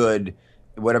do good,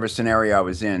 whatever scenario I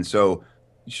was in. So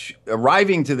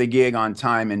arriving to the gig on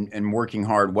time and working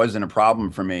hard wasn't a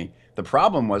problem for me. The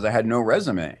problem was I had no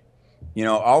resume.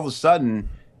 All of a sudden,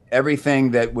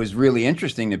 everything that was really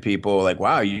interesting to people, like,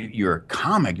 wow, you're a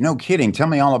comic, no kidding, tell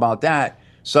me all about that.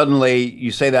 Suddenly you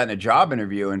say that in a job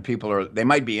interview, and they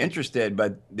might be interested,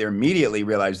 but they immediately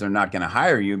realize they're not going to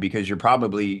hire you because you're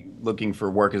probably looking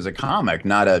for work as a comic,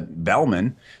 not a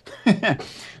bellman.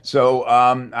 So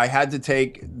I had to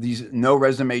take these no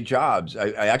resume jobs.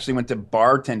 I actually went to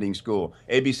bartending school,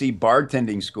 ABC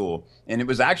bartending school, and it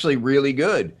was actually really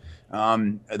good.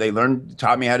 They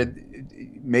taught me how to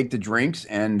make the drinks,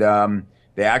 and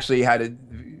they actually had to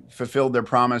fulfill their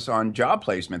promise on job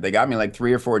placement. They got me like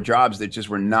 3 or 4 jobs that just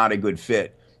were not a good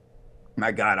fit.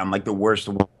 My God, I'm like the worst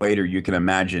waiter you can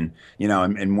imagine,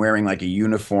 and wearing like a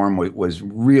uniform was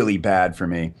really bad for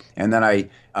me. And then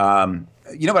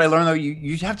what I learned though,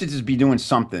 you have to just be doing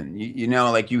something,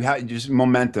 like you have just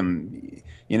momentum.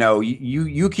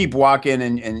 You keep walking,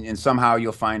 and somehow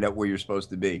you'll find out where you're supposed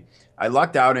to be. I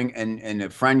lucked out, and a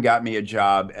friend got me a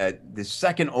job at the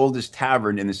second oldest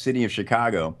tavern in the city of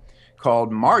Chicago,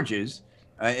 called Marge's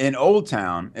in Old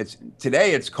Town.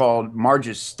 Today it's called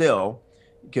Marge's still,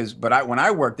 when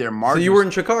I worked there, Marge's. So you were in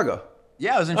Chicago?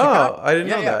 Yeah, I was in Oh, Chicago. I didn't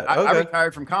Yeah, know yeah. that. I Okay.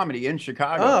 retired from comedy in Oh,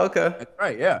 Chicago. okay. That's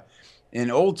right. Yeah,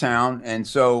 in Old Town, and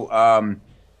so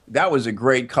that was a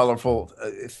great, colorful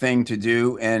thing to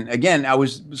do. And again, I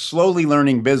was slowly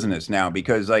learning business now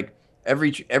because like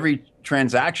every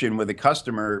transaction with a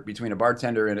customer between a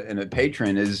bartender and a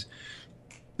patron is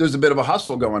there's a bit of a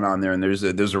hustle going on there, and there's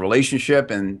a relationship,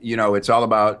 and it's all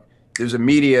about there's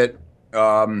immediate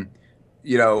um,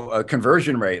 a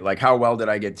conversion rate, like how well did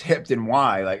I get tipped and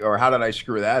why, like, or how did I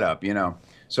screw that up,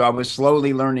 So I was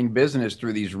slowly learning business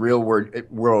through these real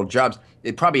world jobs.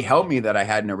 It probably helped me that I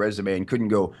had no resume and couldn't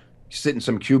go sit in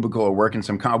some cubicle or work in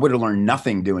some. I would have learned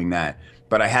nothing doing that,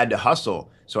 but I had to hustle.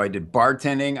 So I did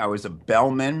bartending. I was a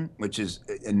bellman, which is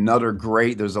another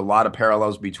great. There's a lot of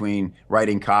parallels between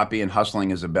writing copy and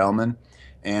hustling as a bellman,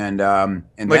 and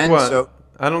Like then what?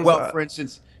 I don't. well, for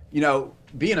instance,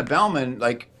 being a bellman,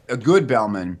 like a good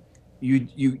bellman,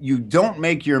 you don't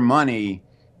make your money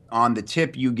on the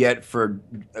tip you get for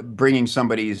bringing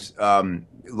somebody's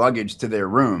luggage to their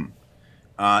room,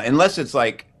 unless it's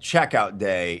like checkout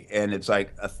day and it's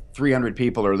like 300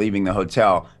 people are leaving the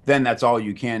hotel. Then that's all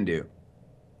you can do.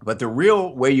 But the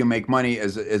real way you make money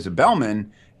as a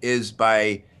bellman is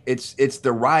by it's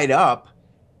the ride up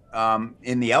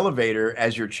in the elevator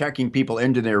as you're checking people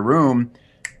into their room.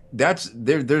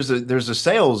 There's a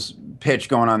sales pitch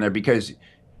going on there because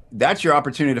that's your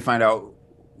opportunity to find out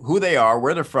who they are,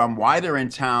 where they're from, why they're in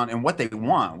town, and what they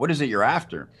want. What is it you're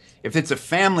after? If it's a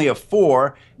family of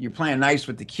four, you're playing nice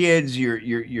with the kids.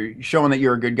 You're showing that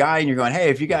you're a good guy, and you're going, hey,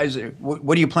 if you guys,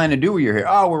 what do you plan to do when you're here?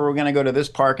 Oh, we're going to go to this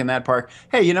park and that park.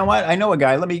 Hey, you know what? I know a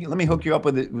guy. Let me hook you up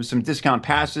with some discount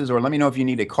passes, or let me know if you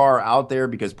need a car out there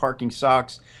because parking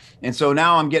sucks. And so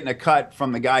now I'm getting a cut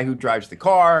from the guy who drives the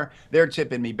car. They're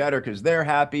tipping me better because they're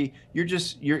happy. You're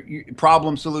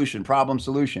problem solution, problem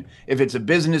solution. If it's a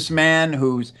businessman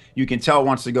who's you can tell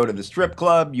wants to go to the strip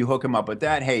club, you hook him up with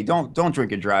that. Hey, don't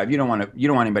drink and drive. You don't want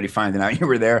anybody finding out you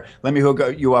were there. Let me hook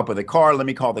you up with a car. Let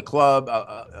me call the club.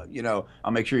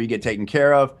 I'll make sure you get taken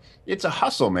care of. It's a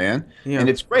hustle, man, Yeah. and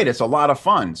it's great. It's a lot of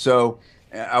fun. So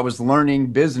I was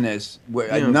learning business.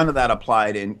 None of that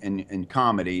applied in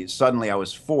comedy. Suddenly I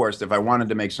was forced, if I wanted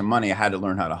to make some money, I had to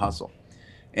learn how to hustle.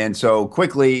 And so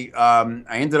quickly, I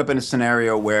ended up in a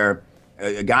scenario where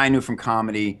a guy I knew from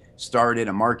comedy started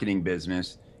a marketing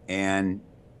business, and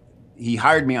he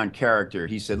hired me on character.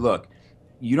 He said, look,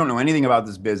 you don't know anything about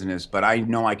this business, but I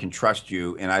know I can trust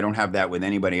you, and I don't have that with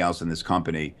anybody else in this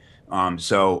company.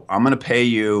 So I'm going to pay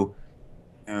you,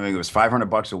 I think it was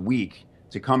 $500 a week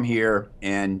to come here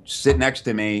and sit next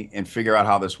to me and figure out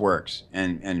how this works.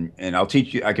 And I'll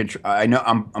teach you. I know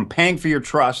I'm paying for your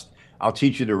trust. I'll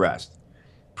teach you the rest.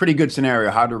 Pretty good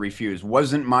scenario. How to refuse.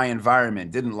 Wasn't my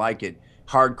environment. Didn't like it.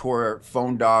 Hardcore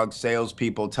phone dog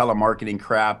salespeople, telemarketing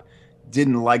crap.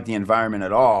 Didn't like the environment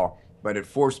at all. But it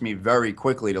forced me very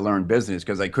quickly to learn business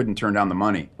because I couldn't turn down the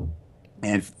money.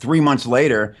 And 3 months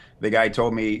later, the guy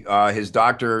told me his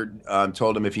doctor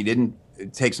told him if he didn't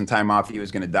take some time off, he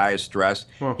was going to die of stress.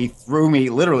 Well, He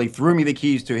literally threw me the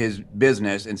keys to his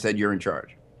business and said, you're in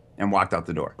charge, and walked out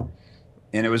the door.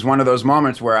 And it was one of those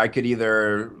moments where I could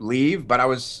either leave, but I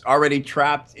was already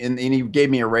trapped and he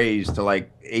gave me a raise to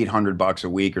like $800 a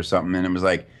week or something. And it was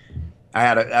like, I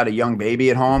had a young baby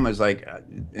at home. It was like,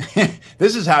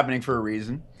 this is happening for a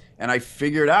reason. And I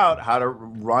figured out how to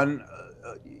run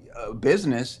a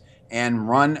business and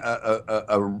run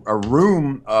a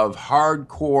room of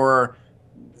hardcore,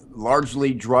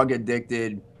 largely drug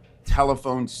addicted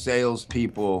telephone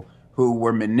salespeople who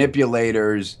were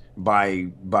manipulators by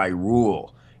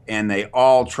rule, and they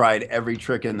all tried every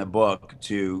trick in the book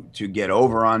to get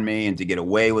over on me and to get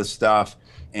away with stuff.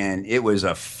 And it was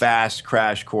a fast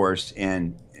crash course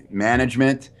in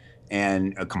management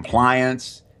and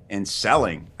compliance and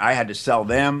selling. I had to sell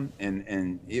them,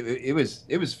 and it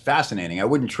was fascinating. I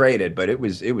wouldn't trade it, but it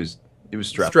was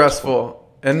stressful. Stressful.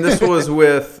 And this was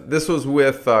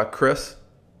with Chris.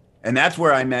 And that's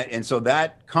where I met. And so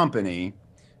that company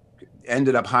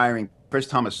ended up hiring Chris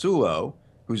Tomasulo,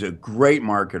 who's a great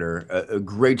marketer, a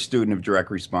great student of direct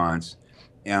response,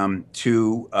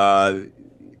 to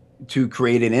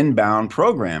create an inbound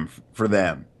program for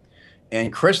them.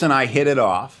 And Chris and I hit it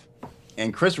off.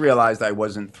 And Chris realized I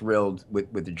wasn't thrilled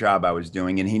with the job I was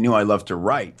doing, and he knew I loved to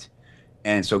write.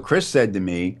 And so Chris said to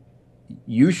me,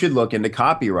 you should look into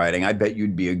copywriting. I bet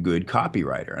you'd be a good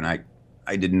copywriter. And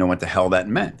I didn't know what the hell that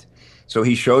meant. So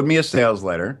he showed me a sales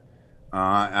letter.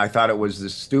 I thought it was the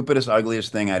stupidest,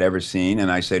 ugliest thing I'd ever seen.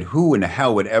 And I said, who in the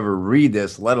hell would ever read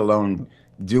this, let alone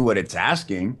do what it's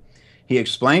asking? He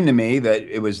explained to me that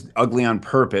it was ugly on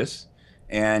purpose,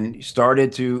 and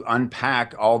started to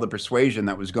unpack all the persuasion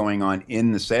that was going on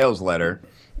in the sales letter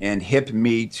and hip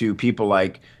me to people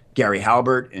like Gary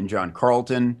Halbert and John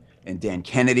Carlton and Dan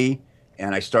Kennedy.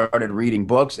 And I started reading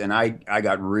books, and I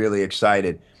got really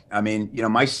excited. I mean, you know,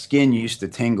 my skin used to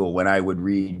tingle when I would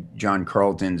read John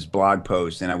Carlton's blog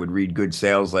posts and I would read good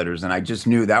sales letters. And I just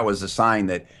knew that was a sign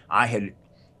that I had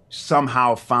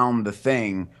somehow found the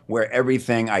thing where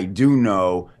everything I do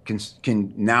know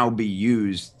can now be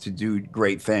used to do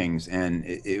great things. And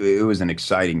it was an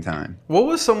exciting time. What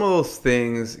was some of those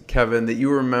things, Kevin, that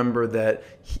you remember that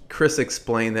Chris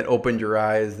explained that opened your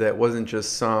eyes, that wasn't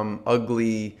just some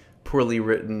ugly, poorly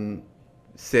written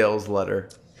sales letter?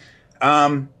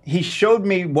 He showed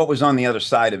me what was on the other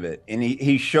side of it, and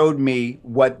he showed me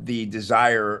what the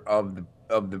desire of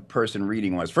the person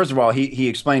reading was. First of all, he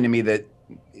explained to me that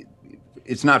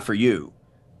it's not for you.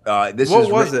 What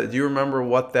was it? Do you remember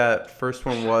what that first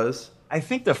one was? I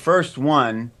think the first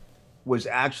one was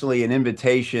actually an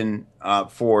invitation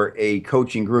for a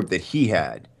coaching group that he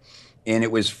had, and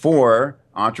it was for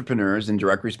entrepreneurs and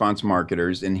direct response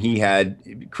marketers. And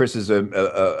Chris is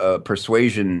a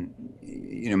persuasion,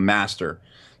 master,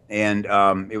 and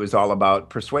it was all about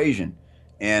persuasion.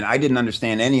 And I didn't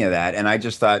understand any of that, and I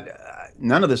just thought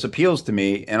none of this appeals to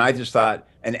me. And I just thought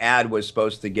an ad was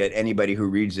supposed to get anybody who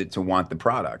reads it to want the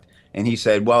product. And he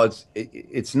said, well,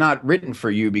 it's not written for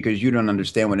you because you don't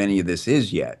understand what any of this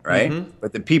is yet, right? Mm-hmm.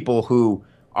 But the people who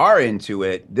are into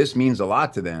it, this means a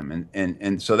lot to them.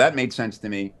 And so that made sense to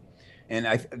me. And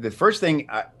the first thing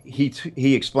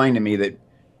he explained to me that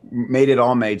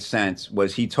made sense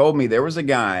was he told me there was a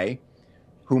guy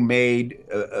who made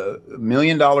 $1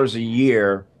 million a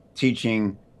year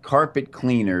teaching carpet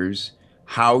cleaners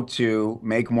how to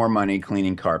make more money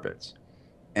cleaning carpets.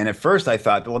 And at first I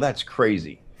thought, well, that's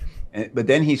crazy. But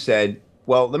then he said,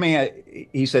 well,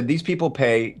 he said, these people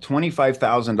pay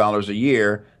 $25,000 a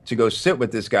year to go sit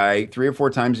with this guy 3 or 4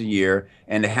 times a year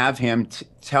and to have him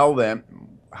tell them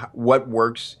what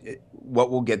works,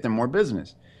 what will get them more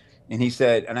business. And he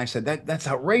said, and I said, that's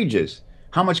outrageous.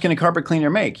 How much can a carpet cleaner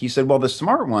make? He said, well, the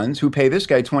smart ones who pay this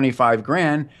guy 25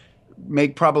 grand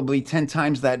make probably 10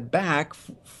 times that back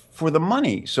for the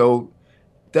money. So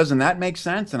doesn't that make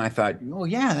sense? And I thought, oh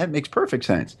yeah, that makes perfect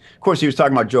sense. Of course, he was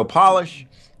talking about Joe Polish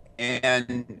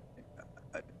and,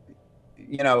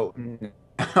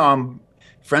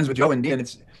 friends with Joe and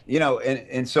it's,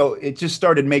 and so it just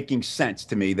started making sense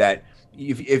to me that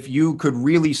if you could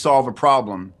really solve a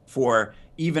problem for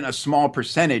even a small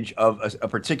percentage of a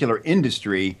particular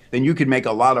industry, then you could make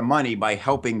a lot of money by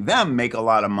helping them make a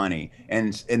lot of money.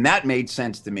 And that made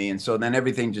sense to me. And so then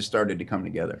everything just started to come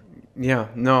together. Yeah,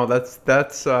 no,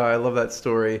 that's I love that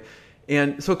story.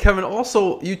 And so Kevin,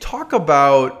 also you talk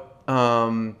about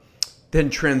then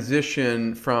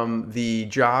transition from the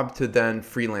job to then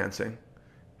freelancing.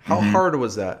 How hard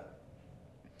was that?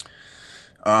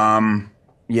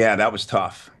 Yeah, that was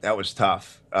tough.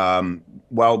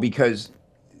 Well, because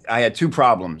I had 2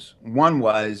 problems. One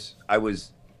was I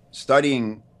was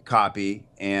studying copy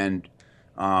and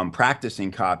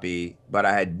practicing copy, but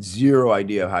I had 0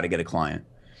 idea of how to get a client.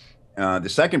 The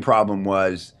second problem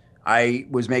was I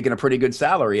was making a pretty good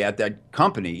salary at that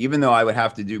company, even though I would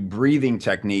have to do breathing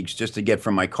techniques just to get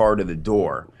from my car to the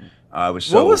door. What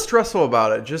was stressful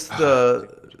about it? Just so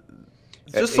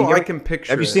I can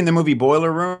picture. Have you seen the movie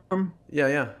Boiler Room?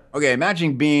 Yeah. Okay,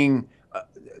 imagine being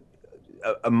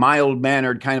a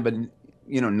mild-mannered kind of a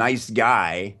nice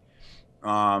guy.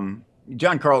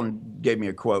 John Carlton gave me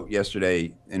a quote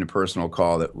yesterday in a personal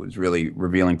call that was really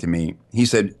revealing to me. He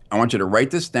said, I want you to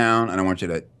write this down and I want you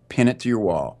to pin it to your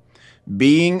wall.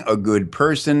 Being a good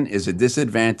person is a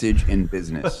disadvantage in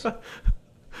business.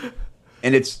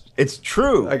 And it's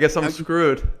true. I guess I'm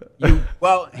screwed.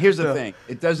 Well, here's the thing.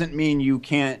 It doesn't mean you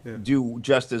can't do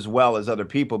just as well as other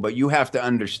people, but you have to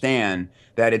understand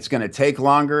that it's going to take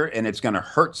longer and it's going to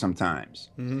hurt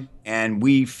sometimes. Mm-hmm. And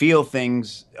we feel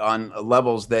things on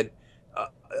levels that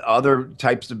other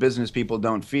types of business people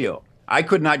don't feel. I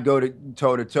could not go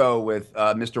toe to toe with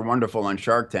Mr. Wonderful on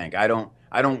Shark Tank. I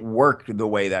don't work the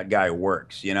way that guy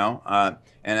works,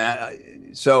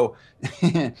 so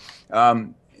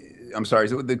I'm sorry.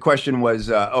 So the question was,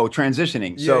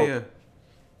 transitioning.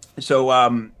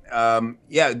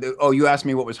 You asked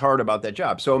me what was hard about that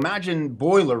job. So imagine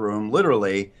Boiler Room,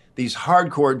 literally these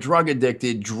hardcore drug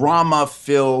addicted, drama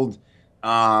filled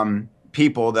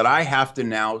people that I have to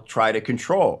now try to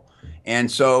control.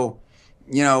 And so,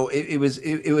 it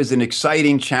was an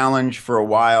exciting challenge for a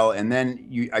while. And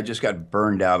then I just got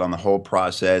burned out on the whole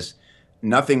process.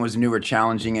 Nothing was new or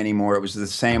challenging anymore. It was the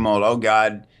same old, oh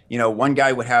God, one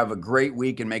guy would have a great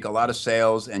week and make a lot of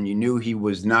sales, and you knew he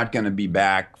was not going to be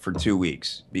back for 2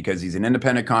 weeks because he's an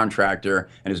independent contractor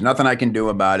and there's nothing I can do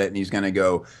about it. And he's going to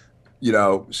go,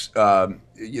 Go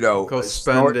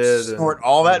spend snort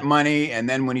all that money. And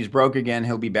then when he's broke again,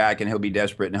 he'll be back and he'll be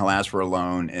desperate and he'll ask for a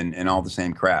loan and all the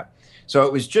same crap. So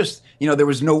it was just, there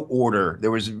was no order. It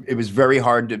was very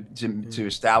hard to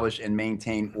establish and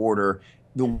maintain order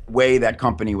the way that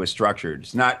company was structured.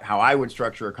 It's not how I would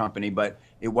structure a company, but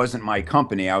it wasn't my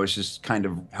company. I was just kind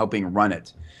of helping run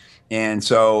it. And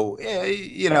so,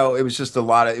 it was just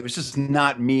it was just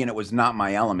not me, and it was not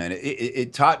my element.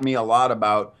 It taught me a lot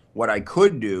about what I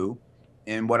could do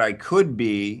and what I could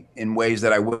be in ways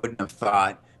that I wouldn't have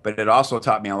thought. But it also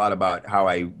taught me a lot about how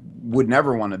I would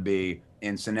never want to be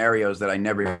in scenarios that I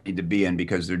never need to be in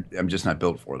because I'm just not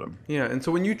built for them. Yeah, and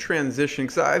so when you transition,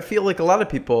 because I feel like a lot of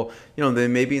people, they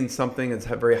may be in something that's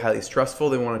very highly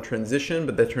stressful. They want to transition,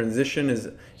 but that transition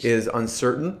is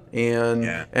uncertain.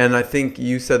 And I think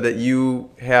you said that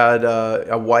you had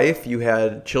a wife, you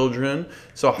had children.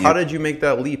 So how did you make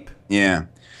that leap? Yeah.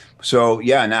 So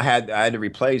and I had to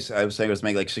replace. I was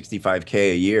making like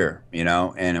 $65K a year,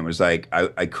 and it was like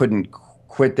I couldn't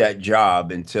quit that job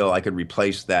until I could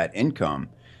replace that income.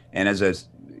 And as a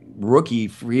rookie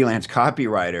freelance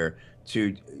copywriter,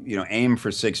 to aim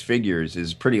for 6 figures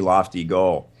is a pretty lofty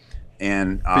goal.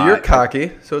 And but you're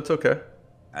cocky, so it's okay.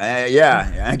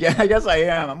 Yeah, I guess I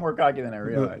am. I'm more cocky than I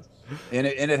realize. And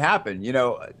it happened.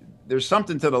 There's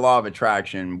something to the law of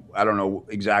attraction. I don't know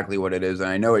exactly what it is, and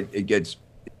I know it gets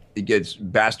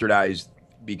bastardized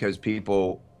because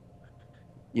people,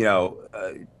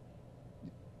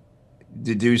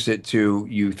 deduce it to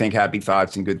you think happy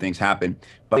thoughts and good things happen.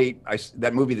 But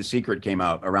that movie The Secret came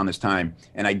out around this time,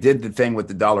 and I did the thing with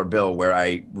the dollar bill where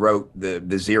I wrote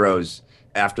the zeros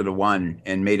after the one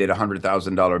and made it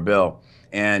 $100,000 bill.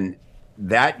 And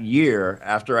that year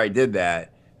after I did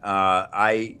that,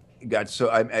 I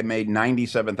made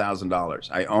 $97,000.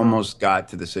 I almost got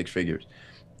to the 6 figures.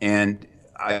 And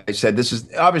I said, this is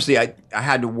obviously I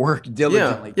had to work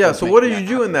diligently. Yeah. So what did you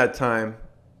do in that time?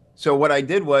 So what I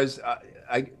did was,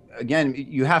 again,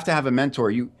 you have to have a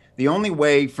mentor. The only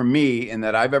way for me, and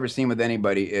that I've ever seen with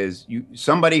anybody, is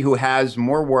somebody who has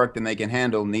more work than they can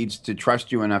handle needs to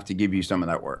trust you enough to give you some of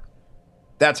that work.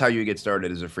 That's how you get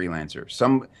started as a freelancer.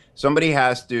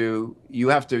 You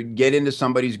have to get into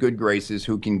somebody's good graces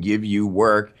who can give you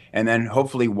work, and then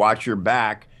hopefully watch your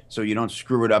back so you don't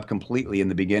screw it up completely in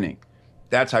the beginning.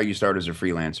 That's how you start as a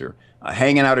freelancer.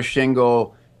 Hanging out a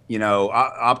shingle,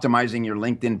 optimizing your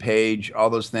LinkedIn page, all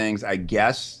those things, I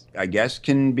guess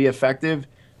can be effective.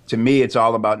 To me, it's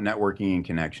all about networking and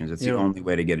connections. It's the only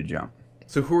way to get a jump.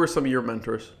 So who are some of your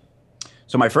mentors?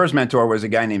 So my first mentor was a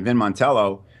guy named Vin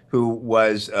Montello, who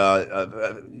was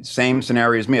same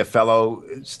scenario as me, a fellow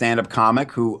stand-up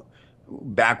comic who,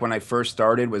 back when I first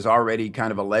started, was already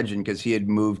kind of a legend because he had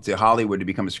moved to Hollywood to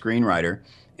become a screenwriter.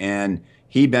 And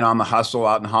he'd been on the hustle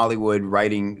out in Hollywood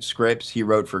writing scripts. He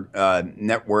wrote for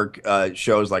network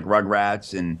shows like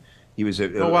Rugrats, and he was a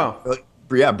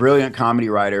brilliant comedy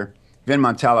writer. Vin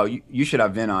Montello, you should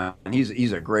have Vin on.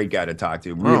 He's a great guy to talk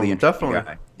to. Really interesting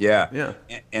guy. Yeah.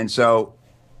 And so,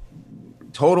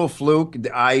 total fluke.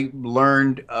 I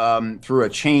learned through a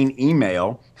chain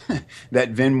email that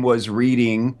Vin was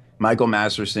reading Michael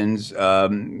Masterson's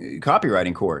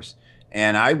copywriting course,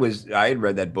 and I had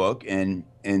read that book, and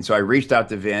so I reached out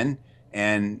to Vin,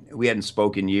 and we hadn't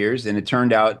spoken years, and it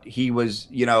turned out he was,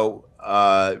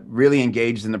 really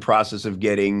engaged in the process of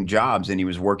getting jobs, and he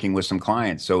was working with some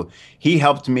clients. So he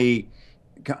helped me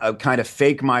kind of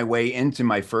fake my way into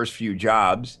my first few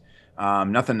jobs.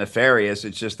 Nothing nefarious.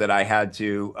 It's just that I had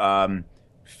to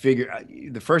figure.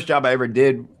 The first job I ever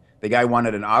did, the guy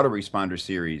wanted an autoresponder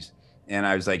series, and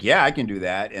I was like, "Yeah, I can do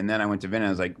that." And then I went to Vin, and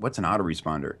I was like, "What's an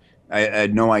autoresponder?" I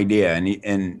had no idea, and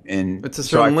it's a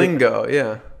certain lingo,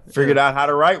 yeah. Figured out how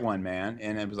to write one, man,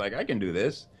 and it was like, I can do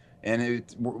this, and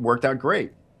it worked out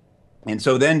great. And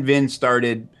so then Vin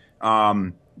started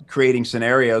creating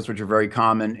scenarios, which are very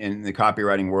common in the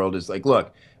copywriting world. Is like,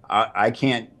 look, I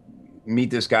can't meet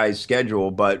this guy's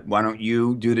schedule, but why don't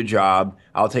you do the job?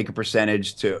 I'll take a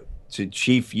percentage to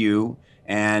chief you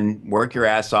and work your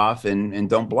ass off and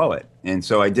don't blow it. And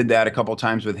so I did that a couple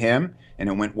times with him, and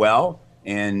it went well.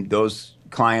 And those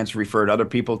clients referred other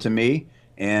people to me,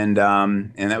 and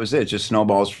that was it. Just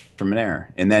snowballs from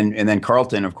there. And then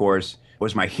Carlton, of course,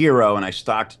 was my hero, and I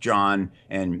stalked John.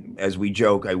 And as we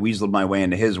joke, I weaseled my way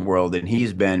into his world, and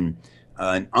he's been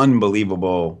an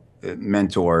unbelievable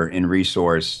mentor and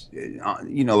resource,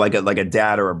 like a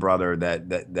dad or a brother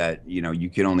that you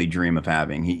can only dream of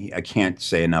having. I can't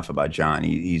say enough about John.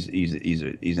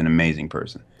 He's an amazing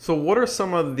person. So what are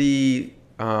some of the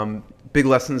big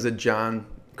lessons that John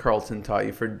Carlton taught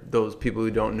you, for those people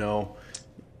who don't know?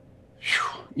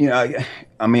 I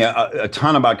mean, a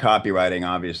ton about copywriting,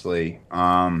 obviously.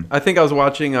 I think I was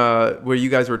watching where you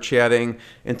guys were chatting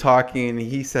and talking, and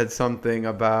he said something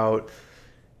about,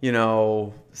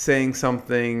 saying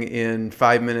something in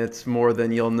 5 minutes more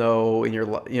than you'll know in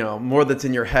your, more that's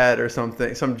in your head or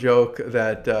something, some joke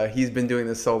that he's been doing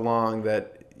this so long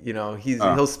that,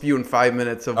 he'll spew in 5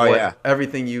 minutes of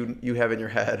everything you have in your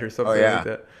head or something like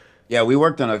that. Yeah, we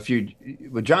worked on a few.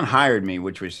 Well, John hired me,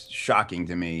 which was shocking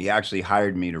to me. He actually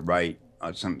hired me to write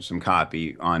some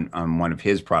copy on one of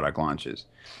his product launches,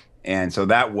 and so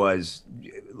that was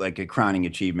like a crowning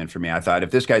achievement for me. I thought,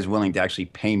 if this guy's willing to actually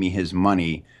pay me his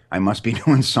money, I must be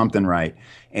doing something right.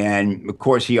 And of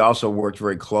course, he also worked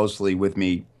very closely with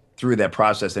me through that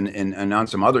process and on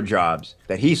some other jobs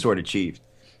that he sort of achieved.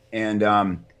 And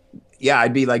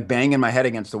I'd be like banging my head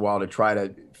against the wall to try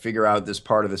to figure out this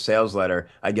part of the sales letter.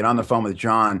 I'd get on the phone with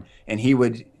John, and he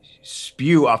would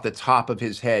spew off the top of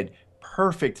his head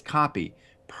perfect copy,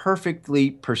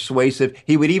 perfectly persuasive.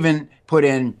 He would even put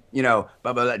in, blah,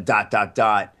 blah, blah, dot, dot,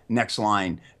 dot, next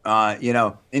line,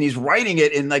 and he's writing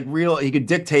it in like real, he could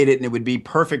dictate it and it would be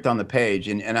perfect on the page.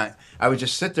 And I would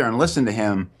just sit there and listen to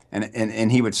him,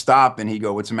 and he would stop and he'd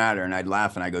go, "What's the matter?" And I'd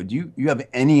laugh and I go, "Do you have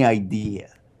any idea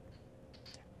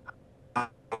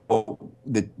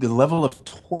the level of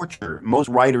torture most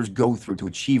writers go through to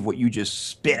achieve what you just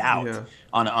spit out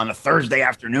on a Thursday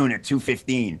afternoon at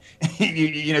 2:15?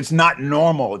 It's not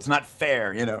normal. It's not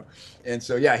fair, And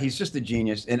so, he's just a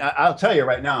genius. And I'll tell you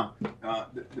right now,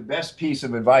 the best piece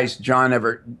of advice John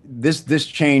ever, this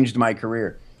changed my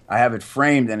career. I have it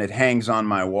framed and it hangs on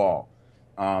my wall.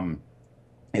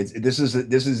 This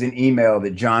is an email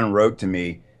that John wrote to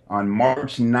me on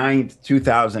March 9th,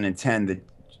 2010 that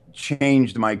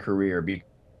changed my career, because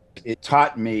it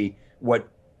taught me what,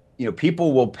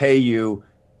 people will pay you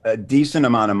a decent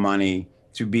amount of money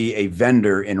to be a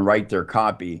vendor and write their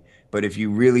copy. But if you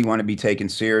really want to be taken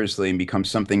seriously and become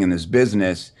something in this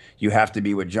business, you have to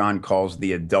be what John calls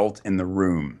the adult in the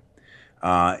room.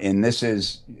 And this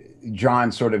is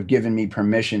John sort of giving me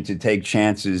permission to take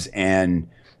chances and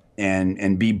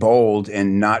be bold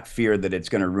and not fear that it's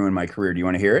going to ruin my career. Do you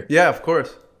want to hear it? Yeah, of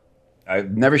course.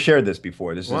 I've never shared this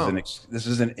before. This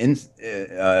is an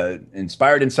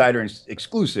Inspired Insider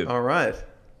exclusive. All right,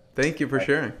 thank you for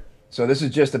sharing. So this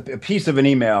is just a piece of an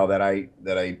email that I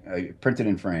printed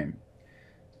and framed.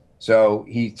 So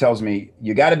he tells me,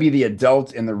 "You got to be the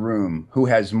adult in the room who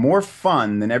has more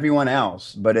fun than everyone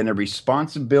else, but in a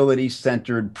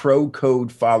responsibility-centered,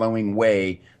 pro-code following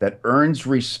way that earns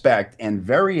respect and,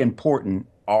 very important,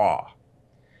 awe.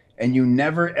 And you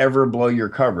never, ever blow your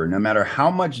cover. No matter how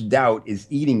much doubt is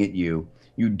eating at you,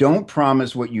 you don't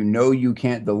promise what you know you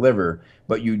can't deliver,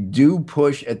 but you do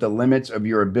push at the limits of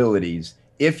your abilities.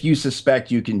 If you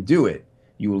suspect you can do it,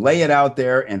 you lay it out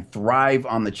there and thrive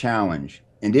on the challenge.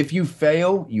 And if you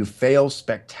fail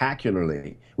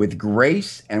spectacularly, with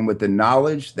grace and with the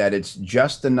knowledge that it's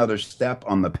just another step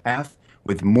on the path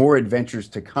with more adventures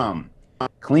to come.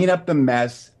 Clean up the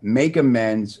mess, make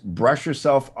amends, brush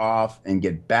yourself off, and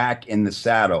get back in the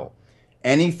saddle.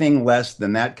 Anything less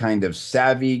than that kind of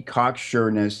savvy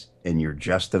cocksureness, and you're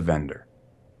just a vendor."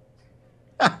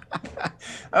 All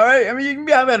right. I mean, you can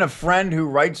be having a friend who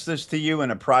writes this to you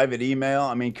in a private email.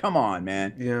 I mean, come on,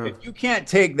 man. Yeah. If you can't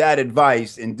take that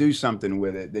advice and do something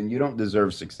with it, then you don't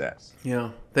deserve success.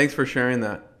 Yeah. Thanks for sharing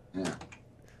that. Yeah.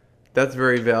 That's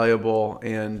very valuable.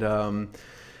 And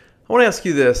I want to ask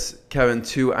you this, Kevin,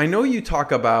 too. I know you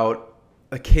talk about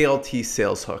a KLT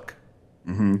sales hook.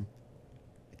 Mm-hmm.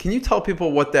 Can you tell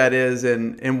people what that is,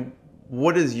 and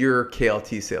what is your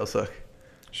KLT sales hook?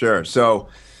 Sure. So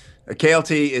a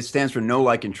KLT, it stands for know,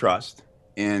 like, and trust.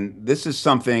 And this is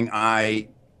something I,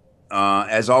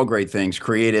 as all great things,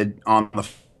 created on the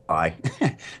fly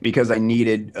because I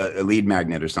needed a lead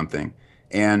magnet or something.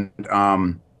 And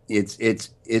it's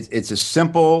a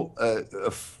simple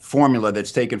formula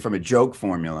that's taken from a joke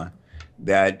formula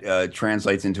that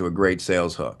translates into a great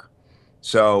sales hook.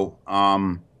 So,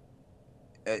 and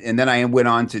then I went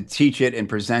on to teach it and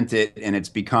present it, and it's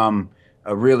become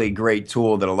a really great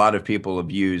tool that a lot of people have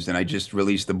used. And I just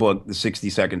released the book, The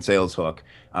 60-Second Sales Hook.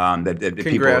 That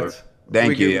people are,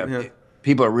 thank you. Yeah.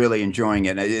 People are really enjoying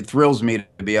it. It thrills me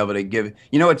to be able to give.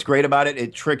 You know what's great about it?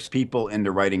 It tricks people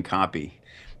into writing copy.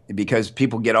 because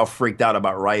people get all freaked out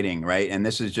about writing, right? And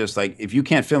this is just like, if you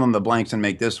can't fill in the blanks and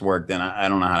make this work, then I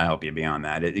don't know how to help you beyond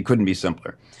that. It couldn't be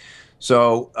simpler.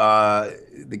 So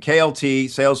the KLT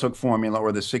sales hook formula,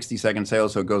 or the 60-second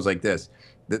sales hook, goes like this.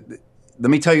 Let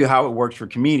me tell you how it works for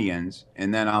comedians,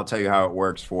 and then I'll tell you how it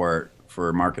works for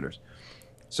marketers.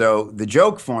 So the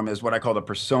joke formula is what I call the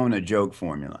persona joke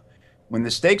formula. When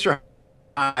the stakes are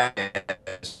high,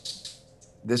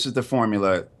 this is the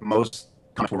formula most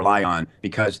companies will rely on,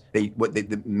 because the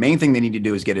main thing they need to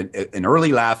do is get an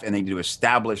early laugh, and they need to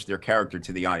establish their character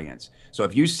to the audience. So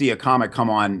if you see a comic come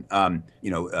on,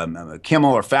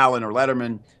 Kimmel or Fallon or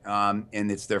Letterman,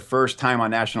 and it's their first time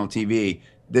on national TV,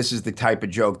 this is the type of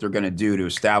joke they're going to do to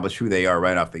establish who they are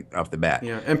right off the bat.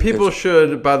 Yeah, and people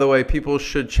should, by the way, people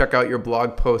should check out your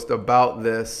blog post about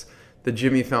this, the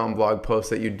Jimmy Fallon blog post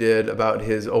that you did about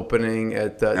his opening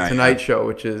at Tonight Show,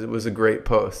 which was a great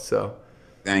post. So,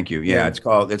 thank you. Yeah, it's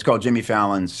called Jimmy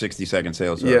Fallon's 60-second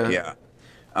sales hook. Yeah,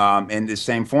 and the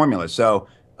same formula. So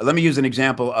let me use an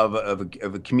example of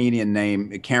a comedian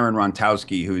named Karen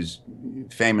Rontowski, who's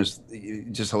famous,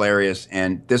 just hilarious.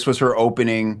 And this was her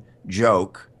opening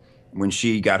joke when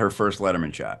she got her first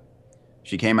Letterman shot.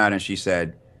 She came out and she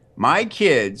said, "My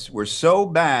kids were so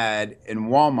bad in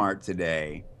Walmart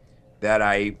today that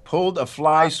I pulled a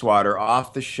fly swatter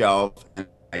off the shelf and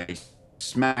I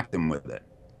smacked them with it.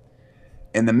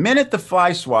 And the minute the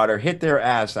fly swatter hit their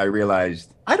ass, I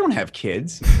realized I don't have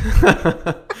kids."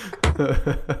 I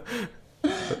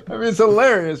mean, it's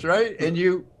hilarious, right? And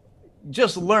you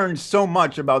just learned so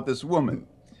much about this woman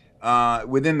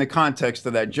within the context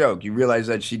of that joke. You realize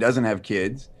that she doesn't have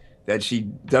kids, that she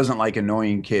doesn't like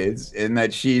annoying kids, and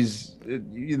that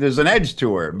there's an edge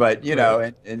to her. But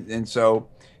and so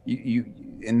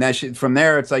from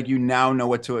there, it's like you now know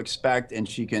what to expect, and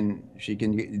she can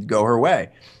go her way.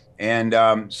 And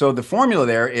so the formula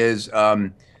there is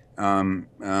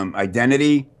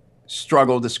identity,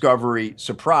 struggle, discovery,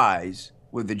 surprise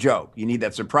with the joke. You need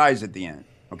that surprise at the end.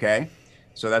 Okay.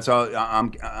 So that's all.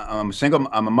 I'm single.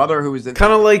 I'm a mother who is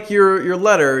kind of like your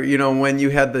letter. When you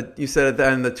said at the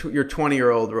end that your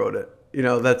 20-year-old wrote it.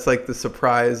 That's like the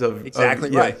surprise of exactly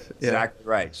right. Yes, exactly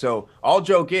right. So all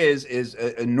joke is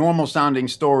a normal sounding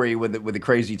story with a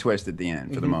crazy twist at the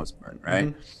end for the most part,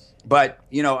 right? But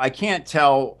I can't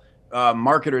tell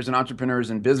marketers and entrepreneurs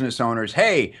and business owners,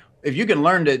 hey, if you can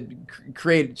learn to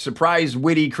create surprise,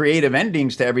 witty, creative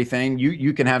endings to everything,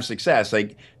 you can have success.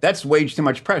 Like, that's way too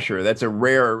much pressure. That's a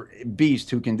rare beast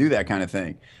who can do that kind of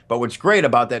thing. But what's great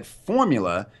about that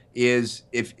formula is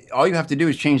if all you have to do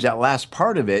is change that last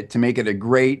part of it to make it a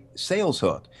great sales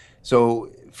hook.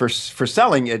 So for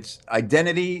selling, it's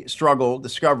identity, struggle,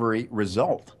 discovery,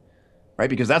 result, right?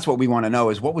 Because that's what we want to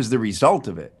know, is what was the result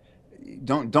of it?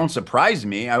 Don't surprise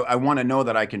me. I want to know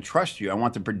that I can trust you. I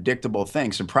want the predictable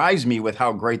thing. Surprise me with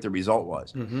how great the result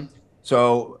was.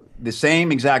 So the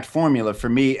same exact formula for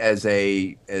me as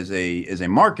a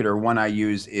marketer, one I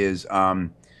use is, hi,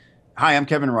 I'm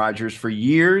Kevin Rogers. For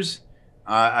years,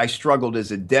 I struggled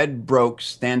as a dead broke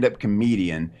stand-up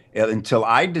comedian until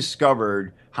I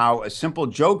discovered how a simple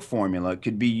joke formula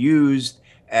could be used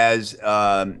as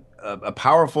a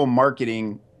powerful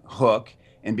marketing hook,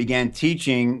 and began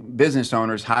teaching business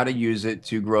owners how to use it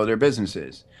to grow their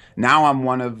businesses. Now I'm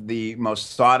one of the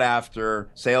most sought after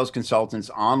sales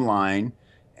consultants online,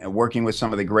 working with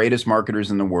some of the greatest marketers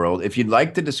in the world. If you'd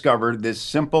like to discover this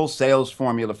simple sales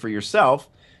formula for yourself,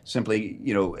 simply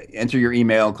enter your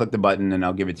email, click the button, and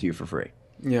I'll give it to you for free.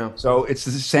 Yeah. So it's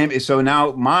the same. So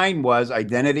now mine was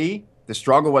identity. The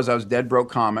struggle was I was dead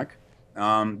broke comic.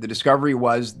 The discovery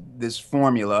was this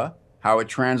formula, how it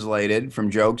translated from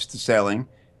jokes to selling.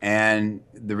 And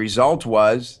the result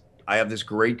was I have this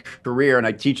great career and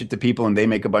I teach it to people and they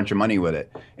make a bunch of money with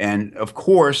it. And of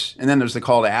course, and then there's the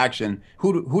call to action.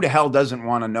 Who the hell doesn't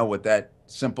want to know what that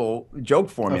simple joke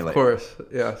formula is? Of course,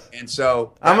 yes. And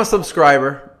so I'm a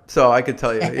subscriber, so I could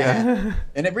tell you, yeah.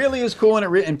 And it really is cool.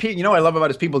 And what I love about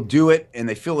it is people do it and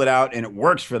they fill it out and it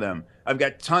works for them. I've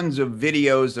got tons of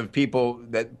videos of people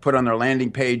that put on their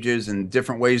landing pages and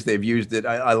different ways they've used it.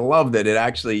 I love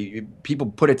that people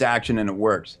put it to action and it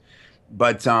works.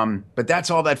 But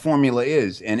that's all that formula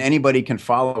is, and anybody can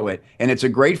follow it. And it's a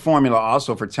great formula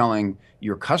also for telling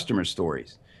your customer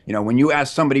stories. When you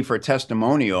ask somebody for a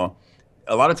testimonial,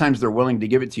 a lot of times they're willing to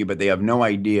give it to you, but they have no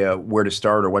idea where to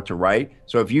start or what to write.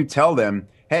 So if you tell them,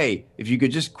 hey, if you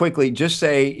could just quickly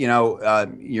say,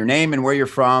 your name and where you're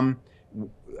from,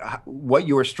 what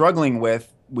you were struggling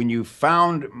with when you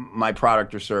found my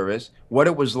product or service, what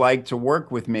it was like to work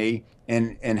with me,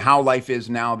 and how life is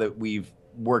now that we've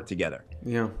worked together.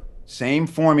 Yeah. Same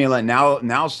formula.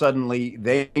 Now suddenly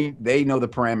they know the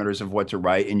parameters of what to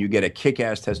write, and you get a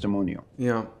kick-ass testimonial.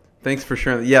 Yeah. Thanks for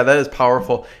sharing. Yeah, that is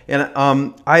powerful. And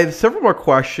I have several more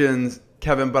questions,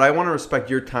 Kevin, but I want to respect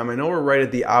your time. I know we're right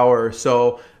at the hour,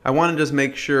 so I want to just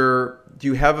make sure. Do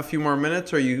you have a few more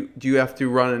minutes, or do you have to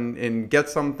run and get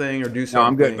something or do something? No,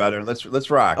 I'm good, brother.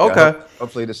 Let's rock. Okay.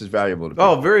 Hopefully this is valuable to people.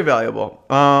 Oh, very valuable.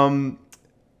 I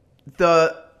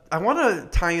want to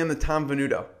tie in the Tom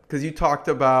Venuto, because you talked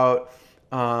about,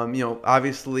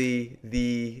 obviously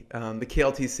the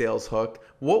KLT sales hook.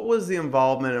 What was the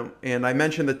involvement? And I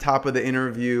mentioned at the top of the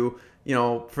interview,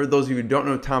 for those of you who don't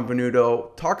know Tom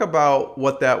Venuto, talk about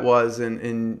what that was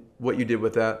and what you did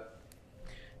with that.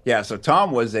 Yeah, so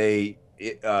Tom was I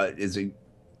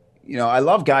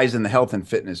love guys in the health and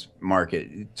fitness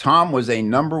market. Tom was a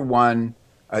 #1,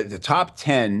 the top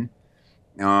 10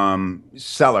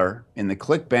 seller in the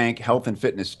ClickBank health and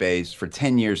fitness space for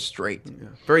 10 years straight. Yeah.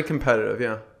 Very competitive,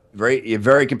 yeah.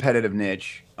 Very competitive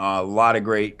niche. A lot of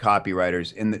great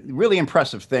copywriters. And the really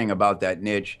impressive thing about that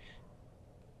niche,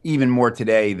 even more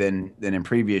today than in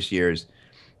previous years,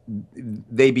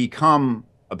 they become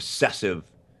obsessive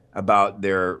about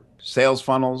their sales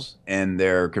funnels and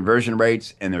their conversion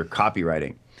rates and their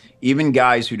copywriting. Even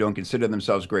guys who don't consider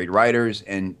themselves great writers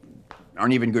and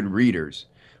aren't even good readers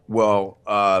will,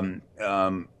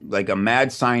 like a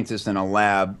mad scientist in a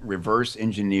lab, reverse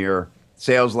engineer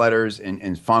sales letters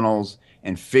and funnels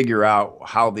and figure out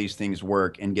how these things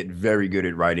work and get very good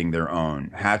at writing their own.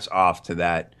 Hats off to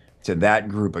that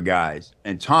group of guys.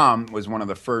 And Tom was one of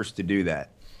the first to do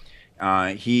that.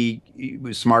 He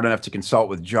was smart enough to consult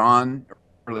with John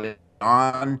early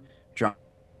on. John,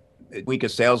 a week of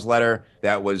sales letter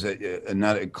that was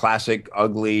another classic,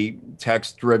 ugly,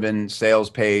 text-driven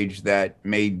sales page that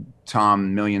made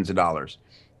Tom millions of dollars,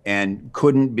 and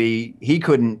he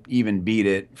couldn't even beat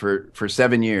it for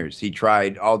 7 years. He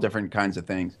tried all different kinds of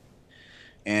things,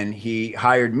 and he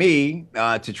hired me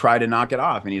to try to knock it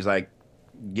off. And he's like,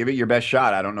 "Give it your best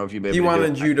shot. I don't know if you'll be able to do it." He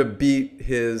wanted you to beat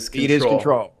his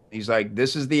control. He's like,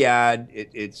 "This is the ad.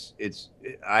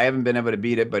 I haven't been able to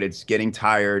beat it, but it's getting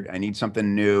tired. I need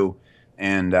something new,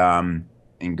 and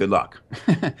good luck."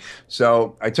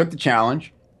 So I took the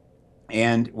challenge.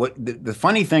 And what the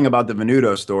funny thing about the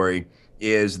Venuto story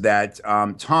is that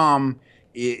Tom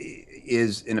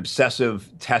is an obsessive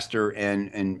tester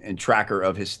and tracker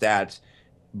of his stats,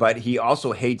 but he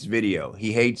also hates video.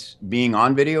 He hates being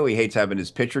on video. He hates having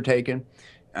his picture taken.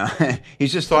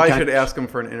 He's just so I should ask him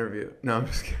for an interview. No, I'm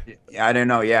just kidding. I don't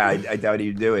know. Yeah, I doubt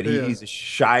he'd do it. Yeah. He's a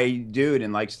shy dude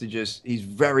and likes to he's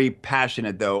very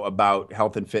passionate though about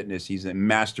health and fitness. He's a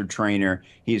master trainer.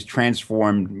 He has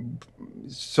transformed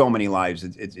so many lives.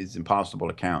 It's impossible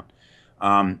to count.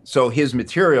 So his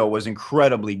material was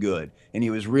incredibly good, and he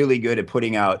was really good at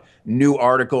putting out new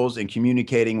articles and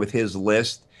communicating with his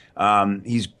list.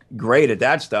 He's great at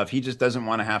that stuff. He just doesn't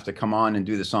want to have to come on and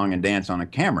do the song and dance on a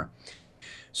camera.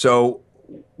 So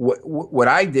what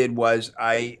I did was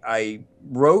I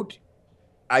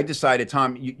decided,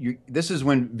 Tom, this is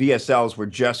when VSLs were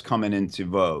just coming into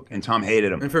vogue, and Tom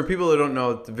hated them. And for people who don't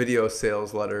know, the video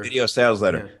sales letter. Video sales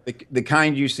letter. Yeah. The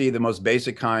kind you see, the most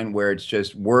basic kind, where it's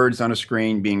just words on a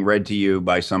screen being read to you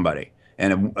by somebody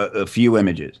and a few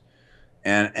images.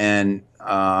 And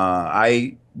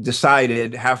I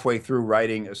decided halfway through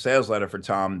writing a sales letter for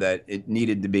Tom that it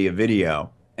needed to be a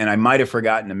video. And I might have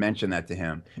forgotten to mention that to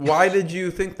him. Why did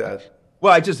you think that?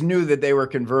 Well, I just knew that they were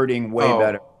converting way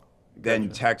better than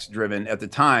text-driven. At the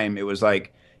time, it was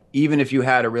like, even if you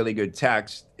had a really good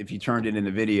text, if you turned it into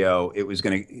video, it was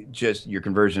going to your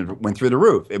conversion went through the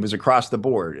roof. It was across the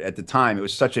board. At the time, it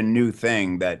was such a new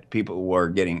thing that people were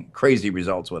getting crazy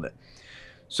results with it.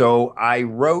 So I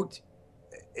wrote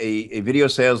a video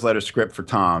sales letter script for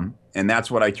Tom, and that's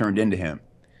what I turned into him.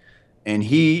 And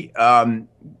he,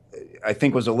 I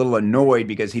think, was a little annoyed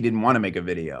because he didn't want to make a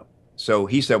video. So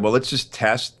he said, well, let's just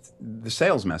test the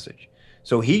sales message.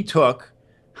 So he took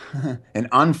an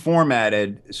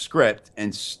unformatted script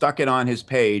and stuck it on his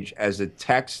page as a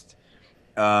text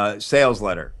sales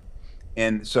letter.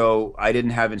 And so I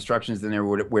didn't have instructions in there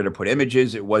where to put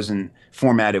images. It wasn't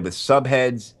formatted with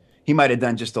subheads. He might have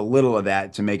done just a little of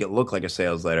that to make it look like a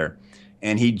sales letter.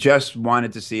 And he just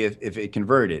wanted to see if it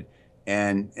converted.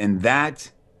 And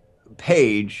that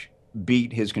page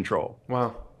beat his control.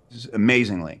 Wow.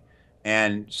 Amazingly.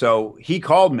 And so he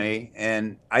called me,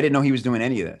 and I didn't know he was doing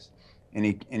any of this. And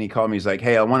he called me. He's like,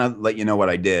 "Hey, I want to let you know what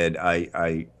I did.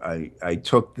 I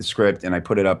took the script and I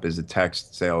put it up as a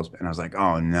text sales." And I was like,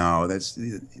 "Oh no,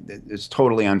 it's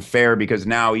totally unfair, because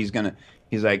now he's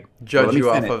like, judge you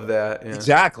off of that." Yeah.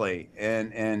 Exactly.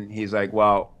 And he's like,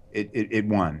 "Well, it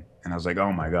won." And I was like,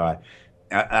 oh my God.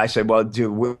 I said, well,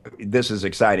 dude, this is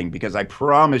exciting because I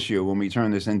promise you, when we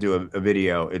turn this into a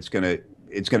video, it's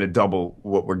gonna double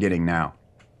what we're getting now.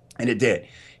 And it did.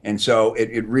 And so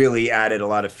it really added a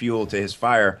lot of fuel to his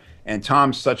fire. And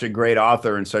Tom's such a great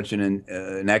author and such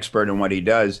an expert in what he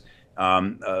does.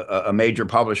 A major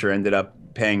publisher ended up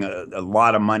paying a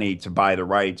lot of money to buy the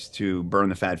rights to Burn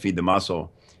the Fat, Feed the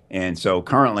Muscle. And so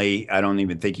currently, I don't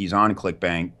even think he's on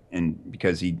ClickBank, and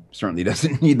because he certainly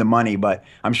doesn't need the money, but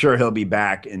I'm sure he'll be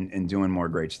back and doing more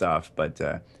great stuff. But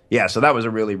yeah, so that was a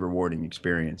really rewarding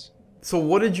experience. So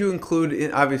what did you include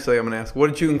in, obviously I'm going to ask, what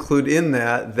did you include in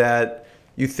that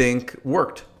you think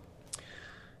worked?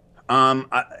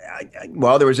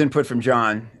 Well, there was input from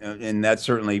John, and that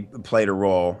certainly played a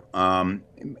role.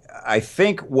 I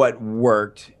think what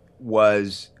worked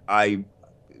was I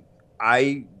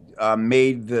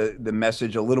made the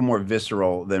message a little more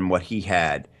visceral than what he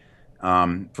had.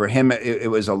 For him, it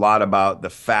was a lot about the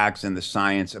facts and the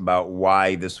science about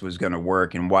why this was going to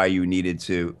work and why you needed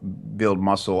to build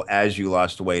muscle as you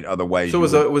lost weight. Otherwise, so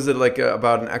was it like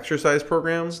about an exercise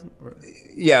program?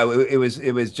 Yeah, it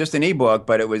was just an ebook,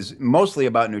 but it was mostly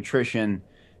about nutrition.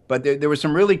 But there was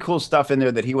some really cool stuff in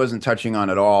there that he wasn't touching on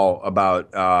at all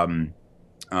about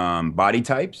body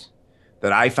types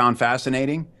that I found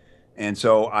fascinating. And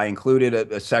so I included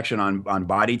a section on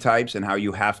body types and how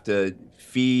you have to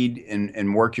feed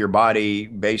and work your body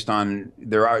based on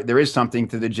there is something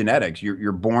to the genetics.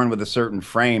 You're born with a certain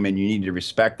frame, and you need to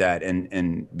respect that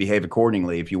and behave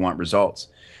accordingly if you want results.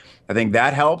 I think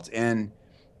that helped, and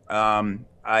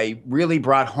I really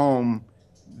brought home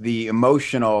the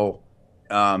emotional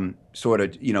sort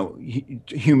of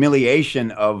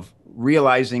humiliation of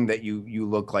realizing that you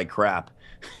look like crap.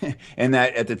 And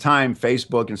that at the time,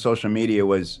 Facebook and social media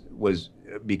was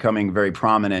becoming very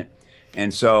prominent.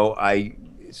 And so I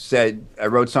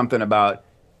wrote something about,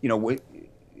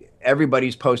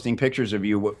 everybody's posting pictures of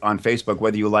you on Facebook,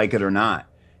 whether you like it or not.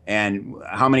 And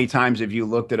how many times have you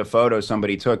looked at a photo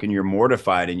somebody took and you're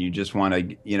mortified and you just want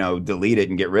to, delete it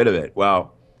and get rid of it?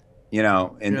 Well,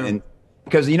 and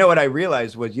because what I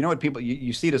realized was, what people,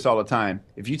 you see this all the time.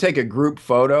 If you take a group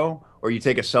photo or you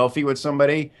take a selfie with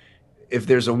somebody, if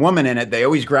there's a woman in it, they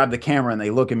always grab the camera and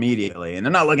they look immediately. And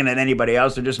they're not looking at anybody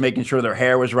else. They're just making sure their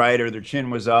hair was right or their chin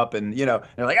was up. And, they're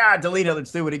like, delete it. Let's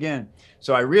do it again.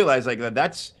 So I realized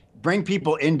that's bring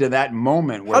people into that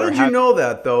moment. Where how did you know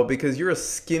that, though? Because you're a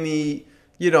skinny,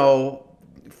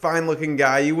 fine-looking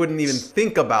guy. You wouldn't even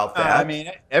think about that. I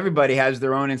mean, everybody has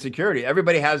their own insecurity.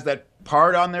 Everybody has that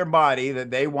part on their body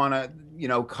that they want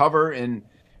to, cover. And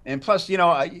plus,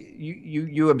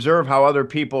 you observe how other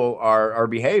people are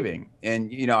behaving.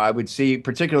 And, I would see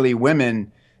particularly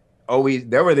women always,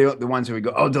 they were the ones who would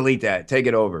go, oh, delete that, take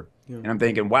it over. Yeah. And I'm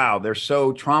thinking, wow, they're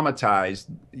so traumatized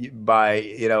by,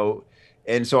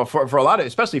 and so for a lot of,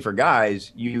 especially for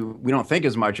guys, we don't think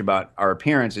as much about our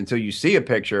appearance until you see a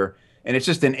picture. And it's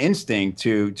just an instinct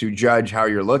to judge how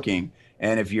you're looking.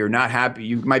 And if you're not happy,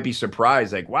 you might be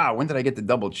surprised, like, wow, when did I get the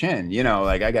double chin?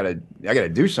 Like I gotta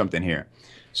do something here.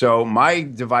 So my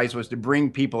device was to bring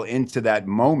people into that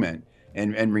moment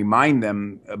and remind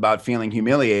them about feeling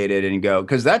humiliated and go,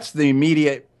 because that's the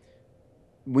immediate,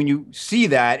 when you see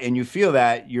that and you feel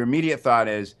that, your immediate thought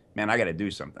is, man, I got to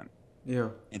do something. Yeah.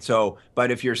 And so,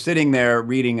 but if you're sitting there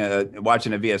watching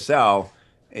a VSL,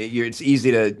 it's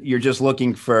easy you're just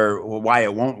looking for why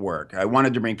it won't work. I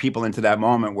wanted to bring people into that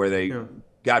moment where they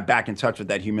got back in touch with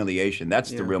that humiliation.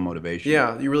 That's the real motivation.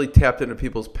 Yeah, you really tapped into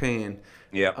people's pain.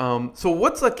 Yeah. So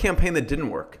what's a campaign that didn't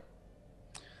work?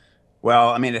 Well,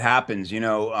 I mean, it happens.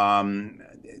 A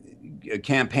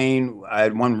campaign, I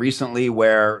had one recently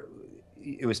where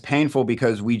it was painful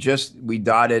because we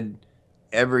dotted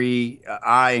every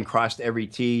I and crossed every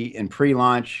T in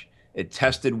pre-launch. It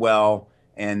tested well,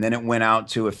 and then it went out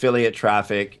to affiliate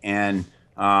traffic, and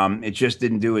it just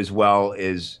didn't do as well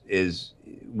as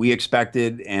we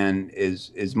expected, and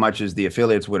as much as the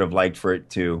affiliates would have liked for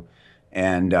it to.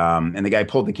 And the guy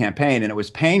pulled the campaign, and it was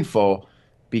painful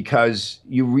because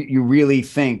you really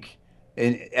think,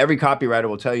 and every copywriter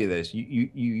will tell you this,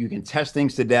 you can test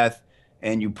things to death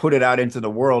and you put it out into the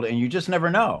world, and you just never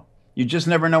know. You just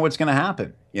never know what's going to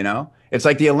happen. It's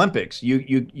like the Olympics.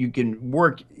 You can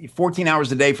work 14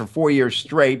 hours a day for 4 years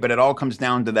straight, but it all comes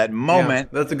down to that moment.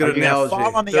 Yeah, that's a good analogy.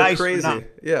 Fall on the ice. Crazy.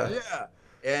 Yeah.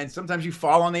 And sometimes you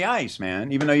fall on the ice,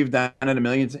 man, even though you've done it a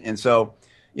million. And so,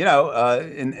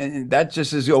 and that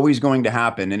just is always going to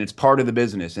happen, and it's part of the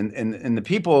business. And the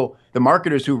people, the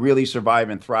marketers who really survive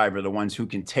and thrive are the ones who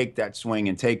can take that swing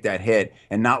and take that hit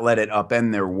and not let it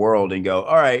upend their world and go,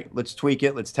 all right, let's tweak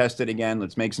it, let's test it again,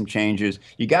 let's make some changes.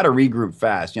 You got to regroup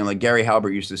fast. Like Gary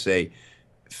Halbert used to say,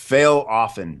 fail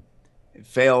often,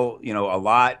 fail, you know, a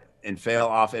lot, and fail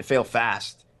often, fail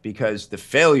fast, because the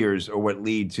failures are what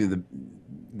lead to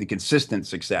the consistent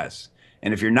success.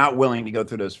 And if you're not willing to go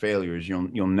through those failures,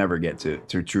 you'll never get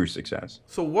to true success.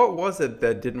 So what was it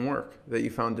that didn't work, that you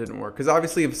found didn't work? Because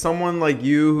obviously if someone like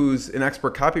you who's an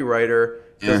expert copywriter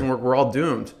doesn't work, we're all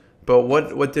doomed. But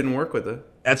what didn't work with it?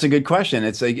 That's a good question.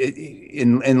 It's like,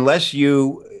 unless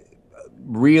you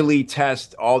really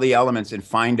test all the elements and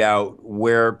find out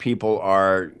where people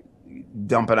are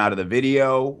dumping out of the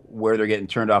video, where they're getting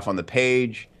turned off on the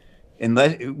page,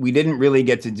 unless we didn't really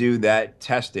get to do that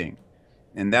testing.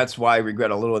 And that's why I regret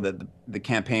a little that the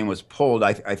campaign was pulled.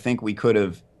 I think we could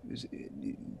have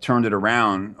turned it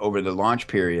around over the launch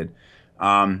period.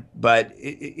 But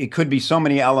it could be so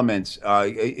many elements.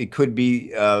 It could be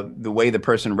the way the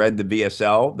person read the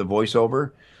VSL, the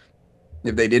voiceover,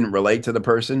 if they didn't relate to the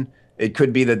person. It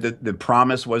could be that the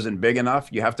promise wasn't big enough.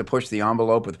 You have to push the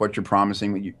envelope with what you're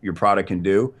promising what your product can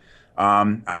do.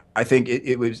 I think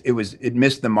it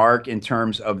missed the mark in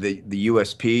terms of the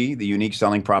USP, the unique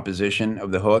selling proposition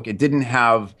of the hook. It didn't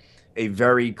have a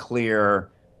very clear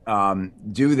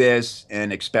do this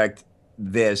and expect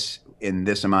this in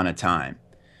this amount of time.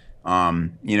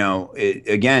 You know,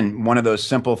 again, one of those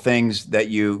simple things that's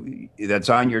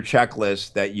on your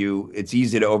checklist that it's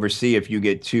easy to oversee if you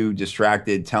get too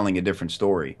distracted telling a different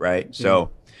story, right? So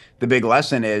the big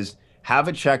lesson is, have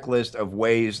a checklist of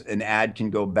ways an ad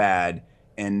can go bad,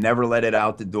 and never let it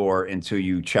out the door until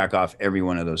you check off every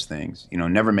one of those things. You know,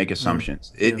 never make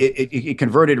assumptions. It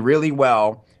converted really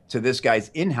well to this guy's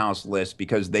in-house list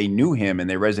because they knew him and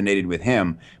they resonated with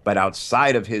him. But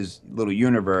outside of his little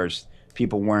universe,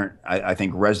 people weren't, I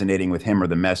think, resonating with him or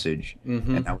the message.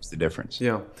 And that was the difference.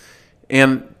 Yeah.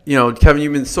 And, you know, Kevin,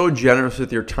 you've been so generous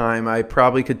with your time. I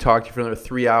probably could talk to you for another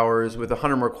 3 hours with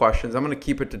 100 more questions. I'm going to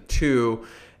keep it to 2.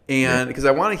 And because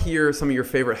I want to hear some of your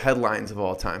favorite headlines of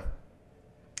all time.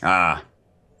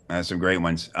 That's some great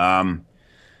ones.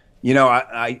 You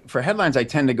know, for headlines, I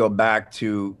tend to go back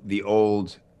to the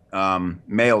old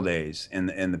mail days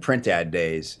and the print ad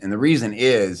days. And the reason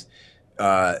is,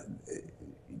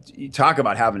 you talk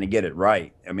about having to get it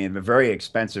right. I mean, a very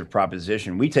expensive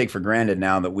proposition. We take for granted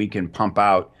now that we can pump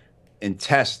out and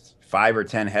test 5 or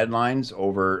 10 headlines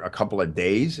over a couple of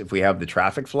days if we have the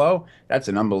traffic flow. That's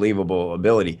an unbelievable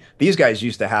ability. These guys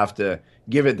used to have to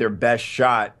give it their best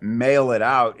shot, mail it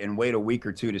out, and wait a week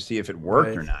or 2 to see if it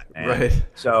worked or not. Man. Right.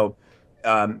 So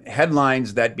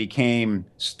headlines that became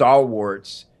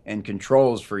stalwarts and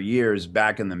controls for years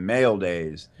back in the mail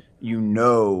days, you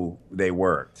know they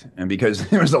worked. And because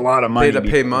there was a lot of money. They had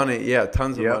to pay money. Yeah,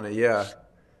 tons of money. Yeah.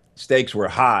 Stakes were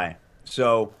high.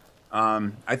 So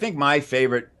I think my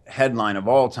favorite headline of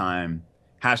all time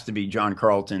has to be John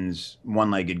Carlton's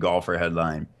One-Legged Golfer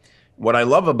headline. What I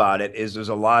love about it is there's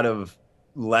a lot of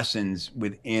lessons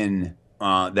within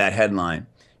that headline.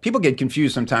 People get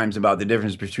confused sometimes about the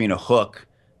difference between a hook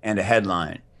and a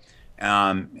headline.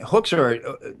 Hooks are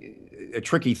a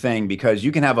tricky thing because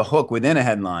you can have a hook within a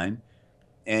headline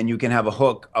and you can have a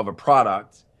hook of a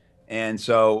product. And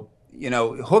so, you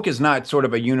know, hook is not sort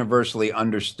of a universally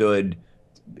understood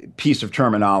piece of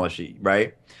terminology,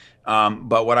 right?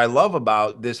 But what I love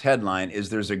about this headline is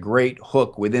there's a great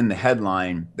hook within the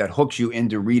headline that hooks you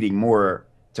into reading more,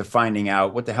 to finding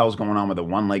out what the hell's going on with a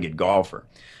one-legged golfer.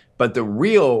 But the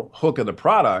real hook of the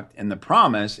product and the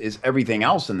promise is everything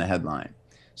else in the headline.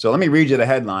 So let me read you the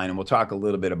headline and we'll talk a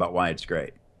little bit about why it's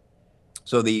great.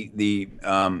 So the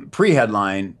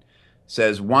pre-headline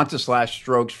says, want to slash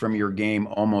strokes from your game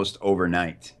almost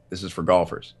overnight. This is for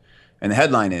golfers. And the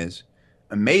headline is,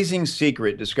 amazing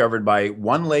secret discovered by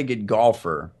one-legged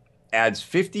golfer adds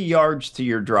 50 yards to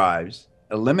your drives,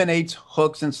 eliminates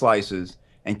hooks and slices,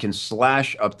 and can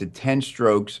slash up to 10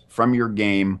 strokes from your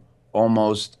game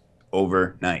almost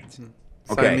overnight.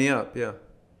 Okay. Sign me up, yeah.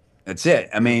 That's it.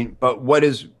 I mean, but what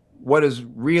is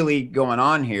really going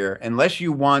on here, unless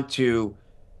you want to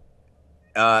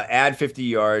add 50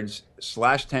 yards,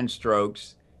 slash 10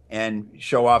 strokes, and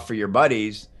show off for your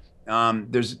buddies,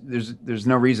 there's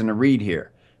no reason to read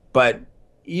here. But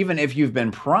even if you've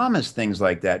been promised things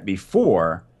like that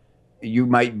before, you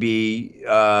might be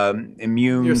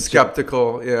immune. You're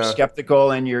skeptical, yeah.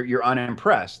 Skeptical, and you're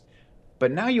unimpressed.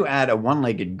 But now you add a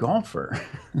one-legged golfer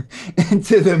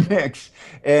into the mix,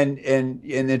 and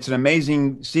it's an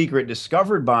amazing secret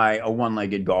discovered by a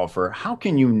one-legged golfer. How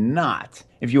can you not,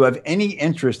 if you have any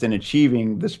interest in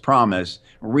achieving this promise,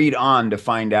 read on to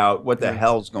find out what the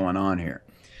hell's going on here?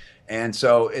 And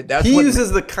so that's he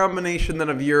uses the combination then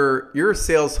of your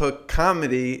sales hook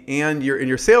comedy and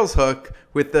your sales hook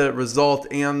with the result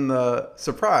and the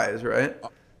surprise, right?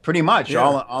 Pretty much Yeah.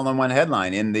 all in one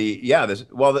headline. In the yeah,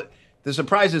 the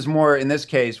surprise is more in this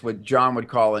case what John would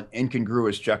call an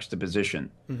incongruous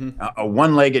juxtaposition. A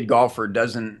one-legged golfer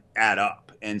doesn't add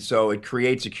up, and so it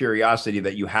creates a curiosity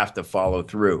that you have to follow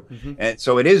through. And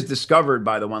so it is discovered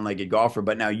by the one-legged golfer,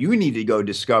 but now you need to go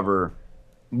discover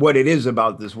what it is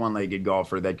about this one-legged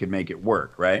golfer that could make it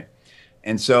work, right?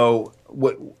 And so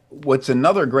what's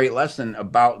another great lesson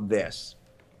about this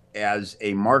as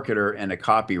a marketer and a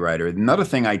copywriter, another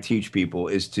thing I teach people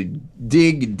is to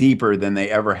dig deeper than they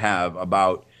ever have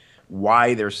about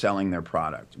why they're selling their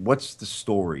product. What's the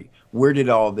story? Where did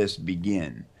all this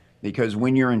begin? Because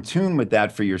when you're in tune with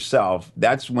that for yourself,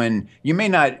 that's when you may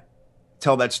not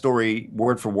tell that story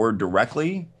word for word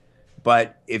directly,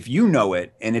 but if you know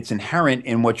it and it's inherent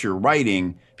in what you're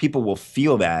writing, people will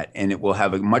feel that and it will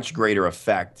have a much greater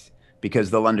effect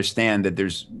because they'll understand that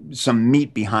there's some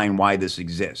meat behind why this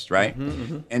exists, right?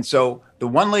 And so the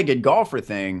one-legged golfer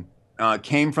thing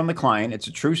came from the client. It's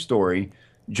a true story.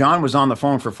 John was on the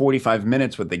phone for 45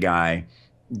 minutes with the guy,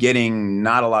 getting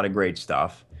not a lot of great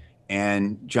stuff.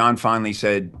 And John finally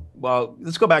said, well,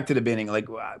 let's go back to the beginning. Like,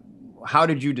 how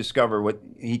did you discover what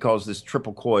he calls this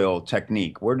triple coil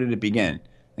technique? Where did it begin?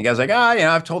 The guy's like,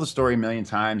 I've told the story a million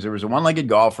times. There was a one-legged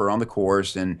golfer on the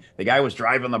course, and the guy was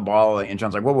driving the ball, and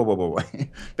John's like, whoa,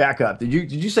 back up.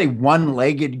 Did you say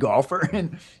one-legged golfer?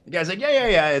 And the guy's like,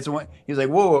 yeah. It's one. He's like,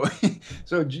 whoa.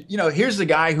 So, here's the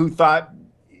guy who thought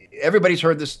everybody's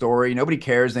heard this story. Nobody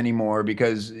cares anymore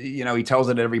because, he tells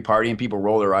it at every party and people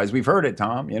roll their eyes. We've heard it,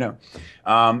 Tom,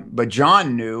 But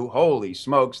John knew, holy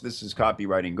smokes, this is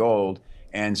copywriting gold.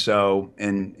 And so,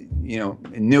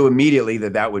 knew immediately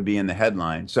that would be in the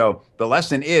headline. So the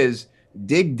lesson is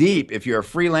dig deep. If you're a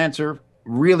freelancer,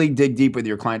 really dig deep with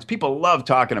your clients. People love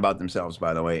talking about themselves,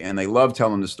 by the way, and they love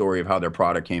telling the story of how their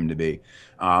product came to be.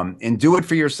 And do it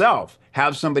for yourself.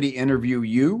 Have somebody interview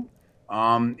you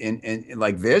in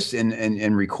like this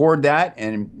and record that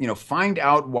and find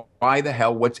out why the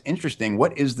hell, what's interesting,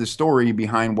 what is the story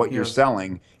behind what you're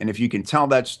selling, and if you can tell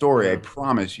that story, I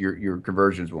promise your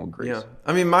conversions will increase. Yeah,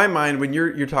 I mean, my mind when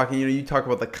you're talking, you talk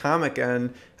about the comic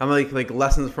end. I'm like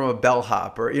lessons from a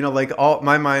bellhop, or like all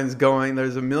my mind's going.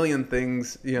 There's a million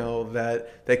things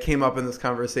that came up in this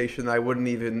conversation that I wouldn't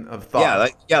even have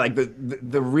thought. Like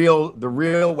the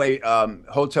real way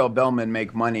hotel bellmen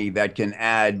make money that can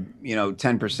add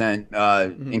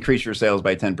 10% increase your sales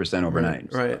by 10%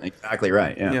 overnight. Right. Exactly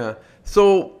right. Yeah.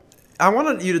 So I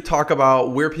wanted you to talk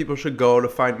about where people should go to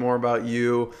find more about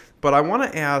you, but I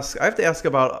have to ask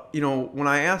about, when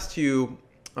I asked you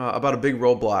about a big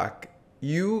roadblock,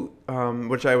 you,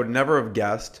 which I would never have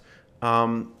guessed,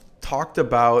 talked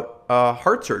about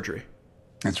heart surgery.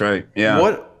 That's right.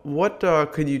 Yeah. What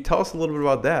could you tell us a little bit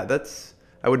about that?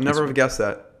 I would never have guessed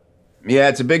that. Yeah,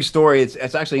 it's a big story.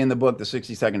 It's actually in the book, The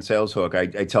 60-Second Sales Hook. I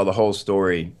tell the whole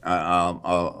story.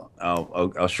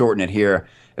 I'll shorten it here.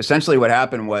 Essentially what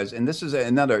happened was, and this is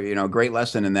another, great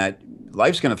lesson in that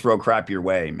life's going to throw crap your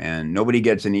way, man. Nobody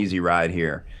gets an easy ride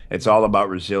here. It's all about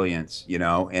resilience,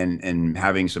 and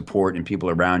having support and people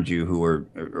around you who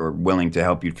are willing to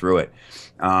help you through it.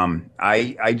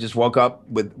 I just woke up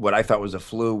with what I thought was a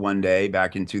flu one day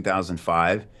back in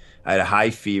 2005. I had a high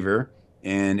fever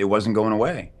and it wasn't going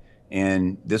away.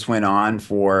 And this went on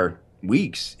for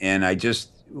weeks, and I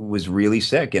just was really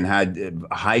sick and had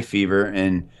a high fever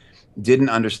and didn't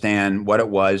understand what it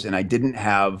was. And I didn't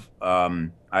have,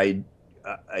 I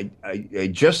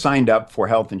just signed up for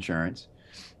health insurance,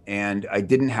 and I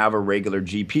didn't have a regular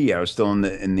GP. I was still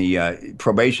in the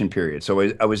probation period. So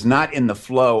I was not in the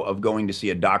flow of going to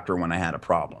see a doctor when I had a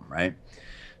problem, right?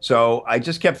 So I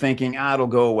just kept thinking, it'll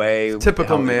go away.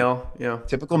 Typical male, yeah.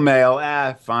 Typical male,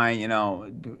 fine,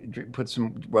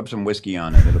 rub some whiskey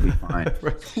on it, it'll be fine.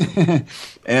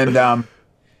 And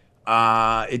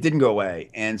it didn't go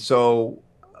away. And so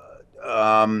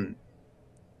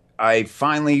I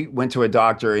finally went to a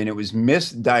doctor, and it was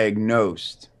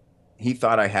misdiagnosed. He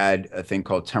thought I had a thing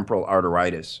called temporal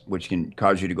arteritis, which can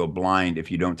cause you to go blind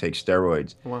if you don't take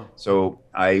steroids. Wow. So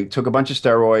I took a bunch of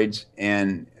steroids,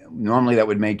 and normally that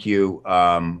would make you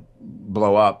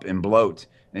blow up and bloat.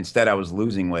 Instead, I was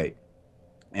losing weight.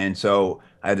 And so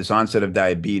I had this onset of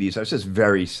diabetes. I was just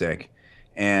very sick.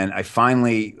 And I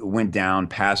finally went down,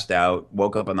 passed out,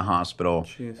 woke up in the hospital.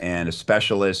 Jeez. And a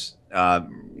specialist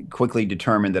quickly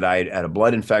determined that I had a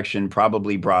blood infection,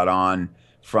 probably brought on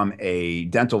from a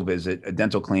dental visit, a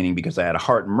dental cleaning, because I had a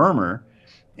heart murmur.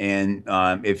 And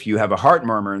if you have a heart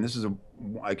murmur, and this is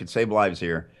I could save lives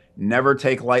here, never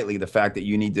take lightly the fact that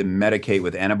you need to medicate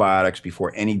with antibiotics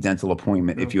before any dental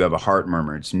appointment if you have a heart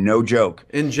murmur. It's no joke.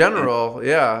 In general,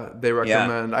 yeah, they Yeah.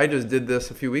 recommend. I just did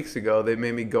this a few weeks ago. They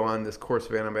made me go on this course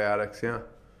of antibiotics. Yeah.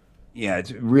 Yeah,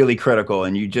 it's really critical.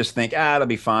 And you just think, it'll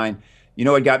be fine. You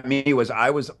know what got me was I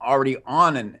was already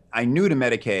on I knew to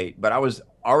medicate, but I was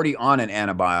already on an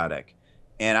antibiotic.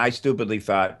 And I stupidly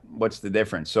thought, what's the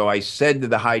difference? So I said to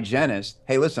the hygienist,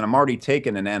 hey, listen, I'm already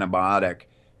taking an antibiotic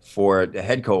for a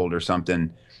head cold or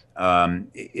something. Do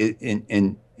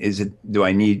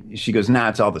I need, she goes, nah,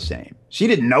 it's all the same. She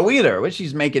didn't know either. Well,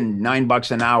 she's making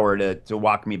 $9 an hour to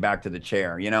walk me back to the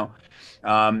chair, you know?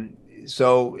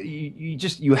 So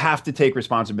you have to take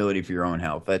responsibility for your own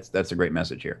health. That's a great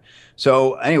message here.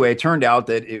 So anyway, it turned out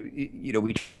that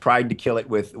we tried to kill it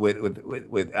with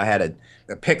I had a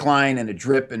PICC line and a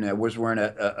drip, and I was wearing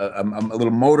a little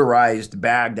motorized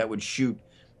bag that would shoot.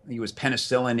 It was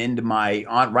penicillin into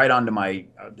right onto my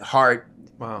heart.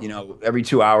 Wow. Every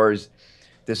 2 hours.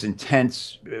 This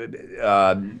intense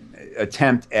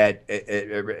attempt at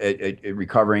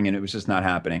recovering, and it was just not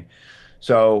happening.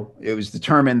 So it was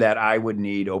determined that I would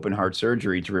need open heart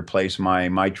surgery to replace my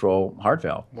mitral heart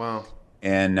valve. Wow.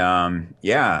 And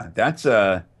that's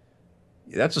a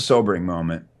sobering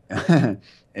moment.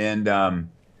 And I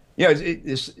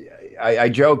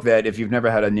joke that if you've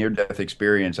never had a near-death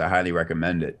experience, I highly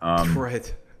recommend it.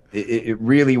 Right. It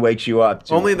really wakes you up.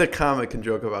 Only the comic can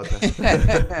joke about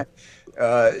that.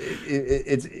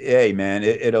 Hey man,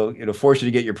 it'll force you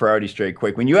to get your priorities straight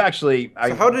quick. When you actually,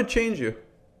 So how did it change you?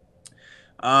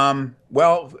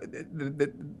 Well,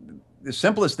 the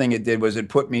simplest thing it did was it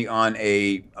put me on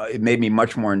it made me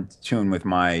much more in tune with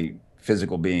my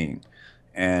physical being.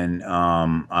 And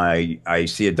I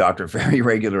see a doctor very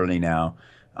regularly now.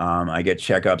 I get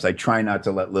checkups. I try not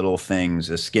to let little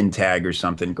things, a skin tag or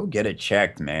something, go get it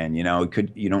checked, man. You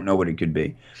don't know what it could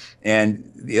be.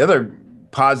 And the other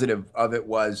positive of it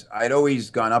was I'd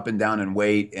always gone up and down in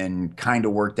weight and kind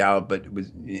of worked out, but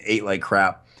ate like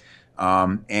crap.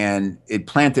 And it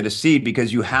planted a seed,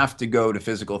 because you have to go to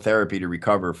physical therapy to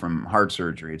recover from heart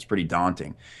surgery. It's pretty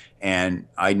daunting. And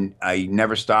I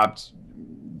never stopped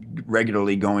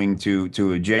regularly going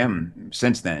to a gym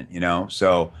since then,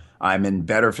 so I'm in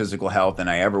better physical health than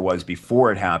I ever was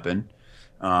before it happened.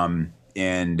 So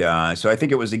I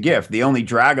think it was a gift. The only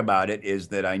drag about it is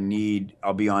that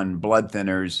I'll be on blood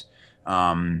thinners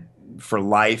for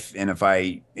life. And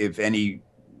if any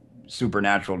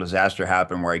supernatural disaster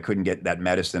happened where I couldn't get that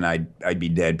medicine, I'd be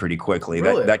dead pretty quickly.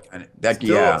 Really?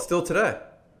 Still today?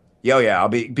 Yeah.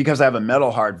 Because I have a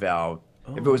metal heart valve.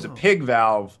 If it was a pig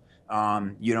valve,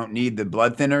 you don't need the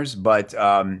blood thinners, but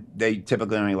they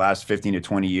typically only last 15 to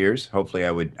 20 years. Hopefully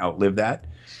I would outlive that.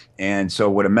 And so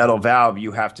with a metal valve,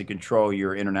 you have to control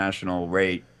your international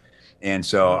rate. And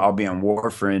so I'll be on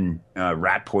warfarin,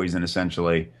 rat poison,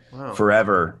 essentially,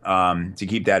 forever to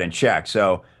keep that in check.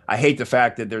 So I hate the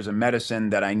fact that there's a medicine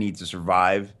that I need to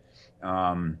survive.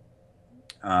 But,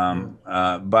 I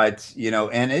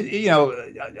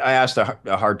asked a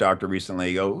heart doctor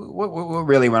recently, what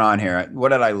really went on here? What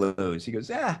did I lose? He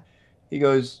goes,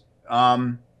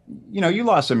 you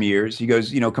lost some years. He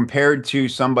goes, compared to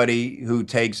somebody who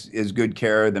takes as good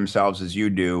care of themselves as you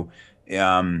do,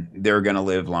 they're going to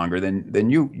live longer than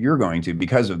you're going to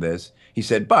because of this. He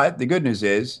said, but the good news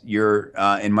is you're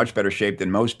in much better shape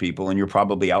than most people, and you'll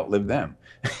probably outlive them.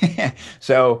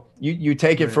 So you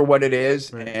take it for what it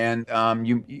is, and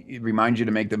it reminds you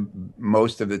to make the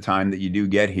most of the time that you do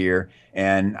get here.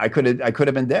 And I could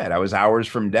have been dead. I was hours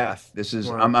from death. This is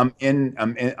I'm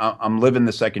living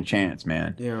the second chance,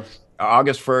 man. Yeah.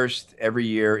 August 1st every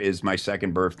year is my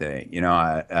second birthday.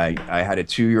 I had a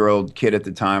 2-year-old kid at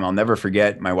the time. I'll never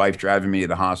forget my wife driving me to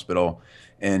the hospital,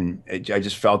 and I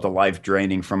just felt the life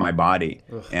draining from my body.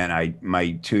 Ugh. And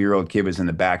my 2-year-old kid was in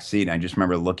the back seat. And I just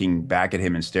remember looking back at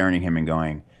him and staring at him and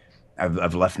going,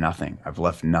 I've left nothing. I've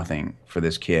left nothing for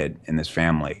this kid and this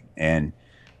family. And,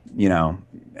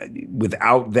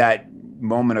 without that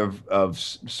moment of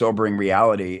sobering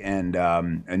reality and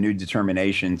a new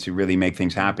determination to really make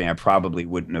things happen, I probably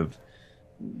wouldn't have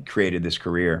created this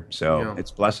career. So it's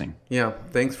a blessing. Yeah.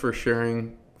 Thanks for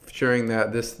sharing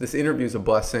that. This interview is a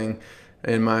blessing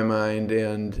in my mind.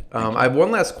 And I have one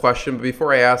last question, but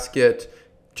before I ask it,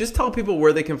 just tell people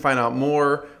where they can find out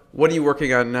more. What are you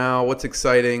working on now? What's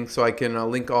exciting? So I can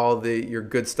link all your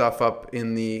good stuff up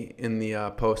in the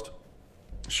post.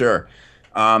 Sure.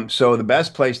 So the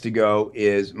best place to go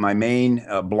is my main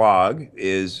blog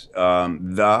is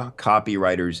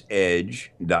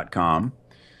TheCopyWritersEdge.com.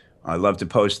 I love to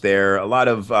post there. A lot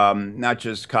of not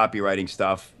just copywriting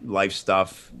stuff, life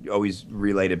stuff, always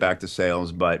related back to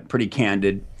sales, but pretty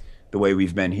candid. the way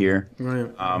we've been here.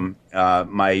 Right.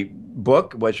 My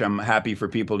book, which I'm happy for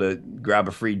people to grab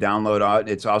a free download on,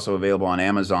 it's also available on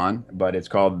Amazon, but it's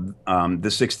called The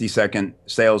 60-Second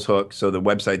Sales Hook. So the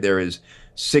website there is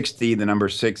 60, the number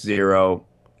 60,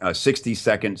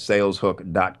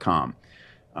 60secondsaleshook.com.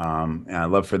 And I'd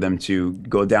love for them to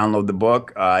go download the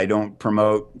book. I don't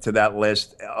promote to that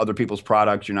list other people's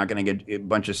products. You're not going to get a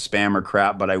bunch of spam or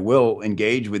crap, but I will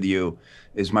engage with you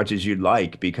as much as you'd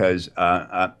like, because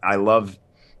I love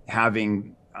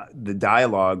having the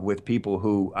dialogue with people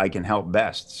who I can help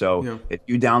best. So if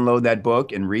you download that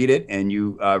book and read it and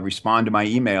you respond to my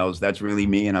emails, that's really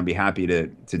me, and I'll be happy to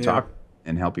talk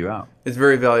and help you out. It's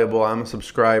very valuable. I'm a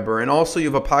subscriber. And also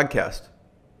you have a podcast.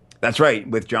 That's right,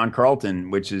 with John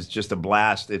Carlton, which is just a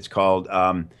blast. It's called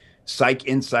Psych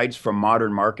Insights from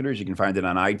Modern Marketers. You can find it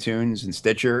on iTunes and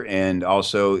Stitcher, and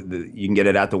also you can get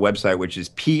it at the website, which is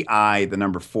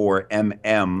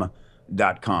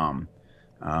pi4mm.com.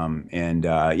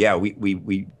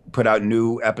 We put out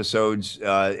new episodes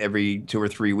every 2 or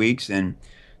 3 weeks, and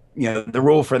the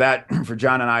rule for that for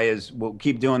John and I is we'll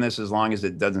keep doing this as long as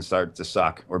it doesn't start to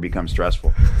suck or become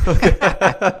stressful.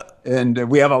 And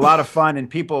we have a lot of fun, and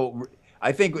people,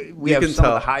 I think we have some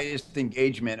of the highest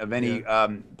engagement of any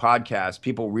podcast.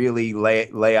 People really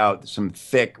lay out some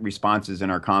thick responses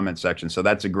in our comment section. So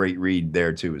that's a great read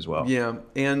there too as well. Yeah.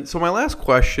 And so my last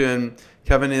question,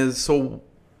 Kevin, is, so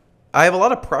I have a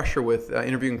lot of pressure with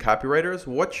interviewing copywriters.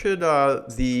 What should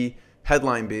the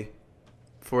headline be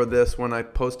for this when I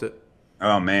post it?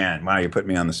 Oh man, wow, you put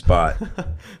me on the spot.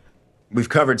 We've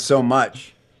covered so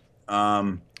much.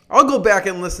 I'll go back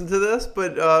and listen to this,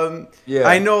 but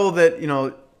I know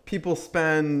that people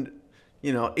spend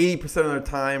 80% of their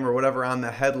time or whatever on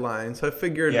the headline. So I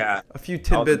figured a few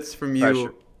tidbits from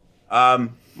you. Well,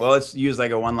 let's use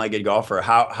like a one-legged golfer.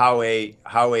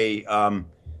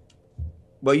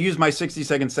 Well, use my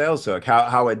 60-second sales hook.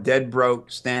 How a dead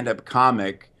broke stand-up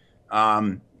comic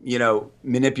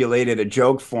manipulated a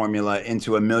joke formula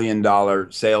into $1 million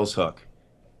sales hook,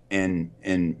 and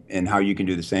how you can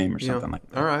do the same or something like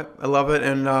that. All right. I love it.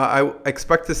 And I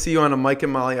expect to see you on a Mike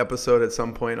and Molly episode at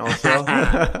some point also.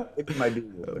 It might be.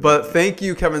 But thank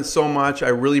you, Kevin, so much. I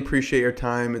really appreciate your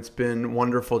time. It's been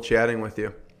wonderful chatting with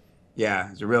you. Yeah,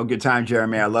 it's a real good time,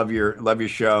 Jeremy. I love your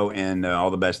show, and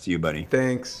all the best to you, buddy.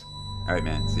 Thanks. All right,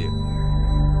 man. See you.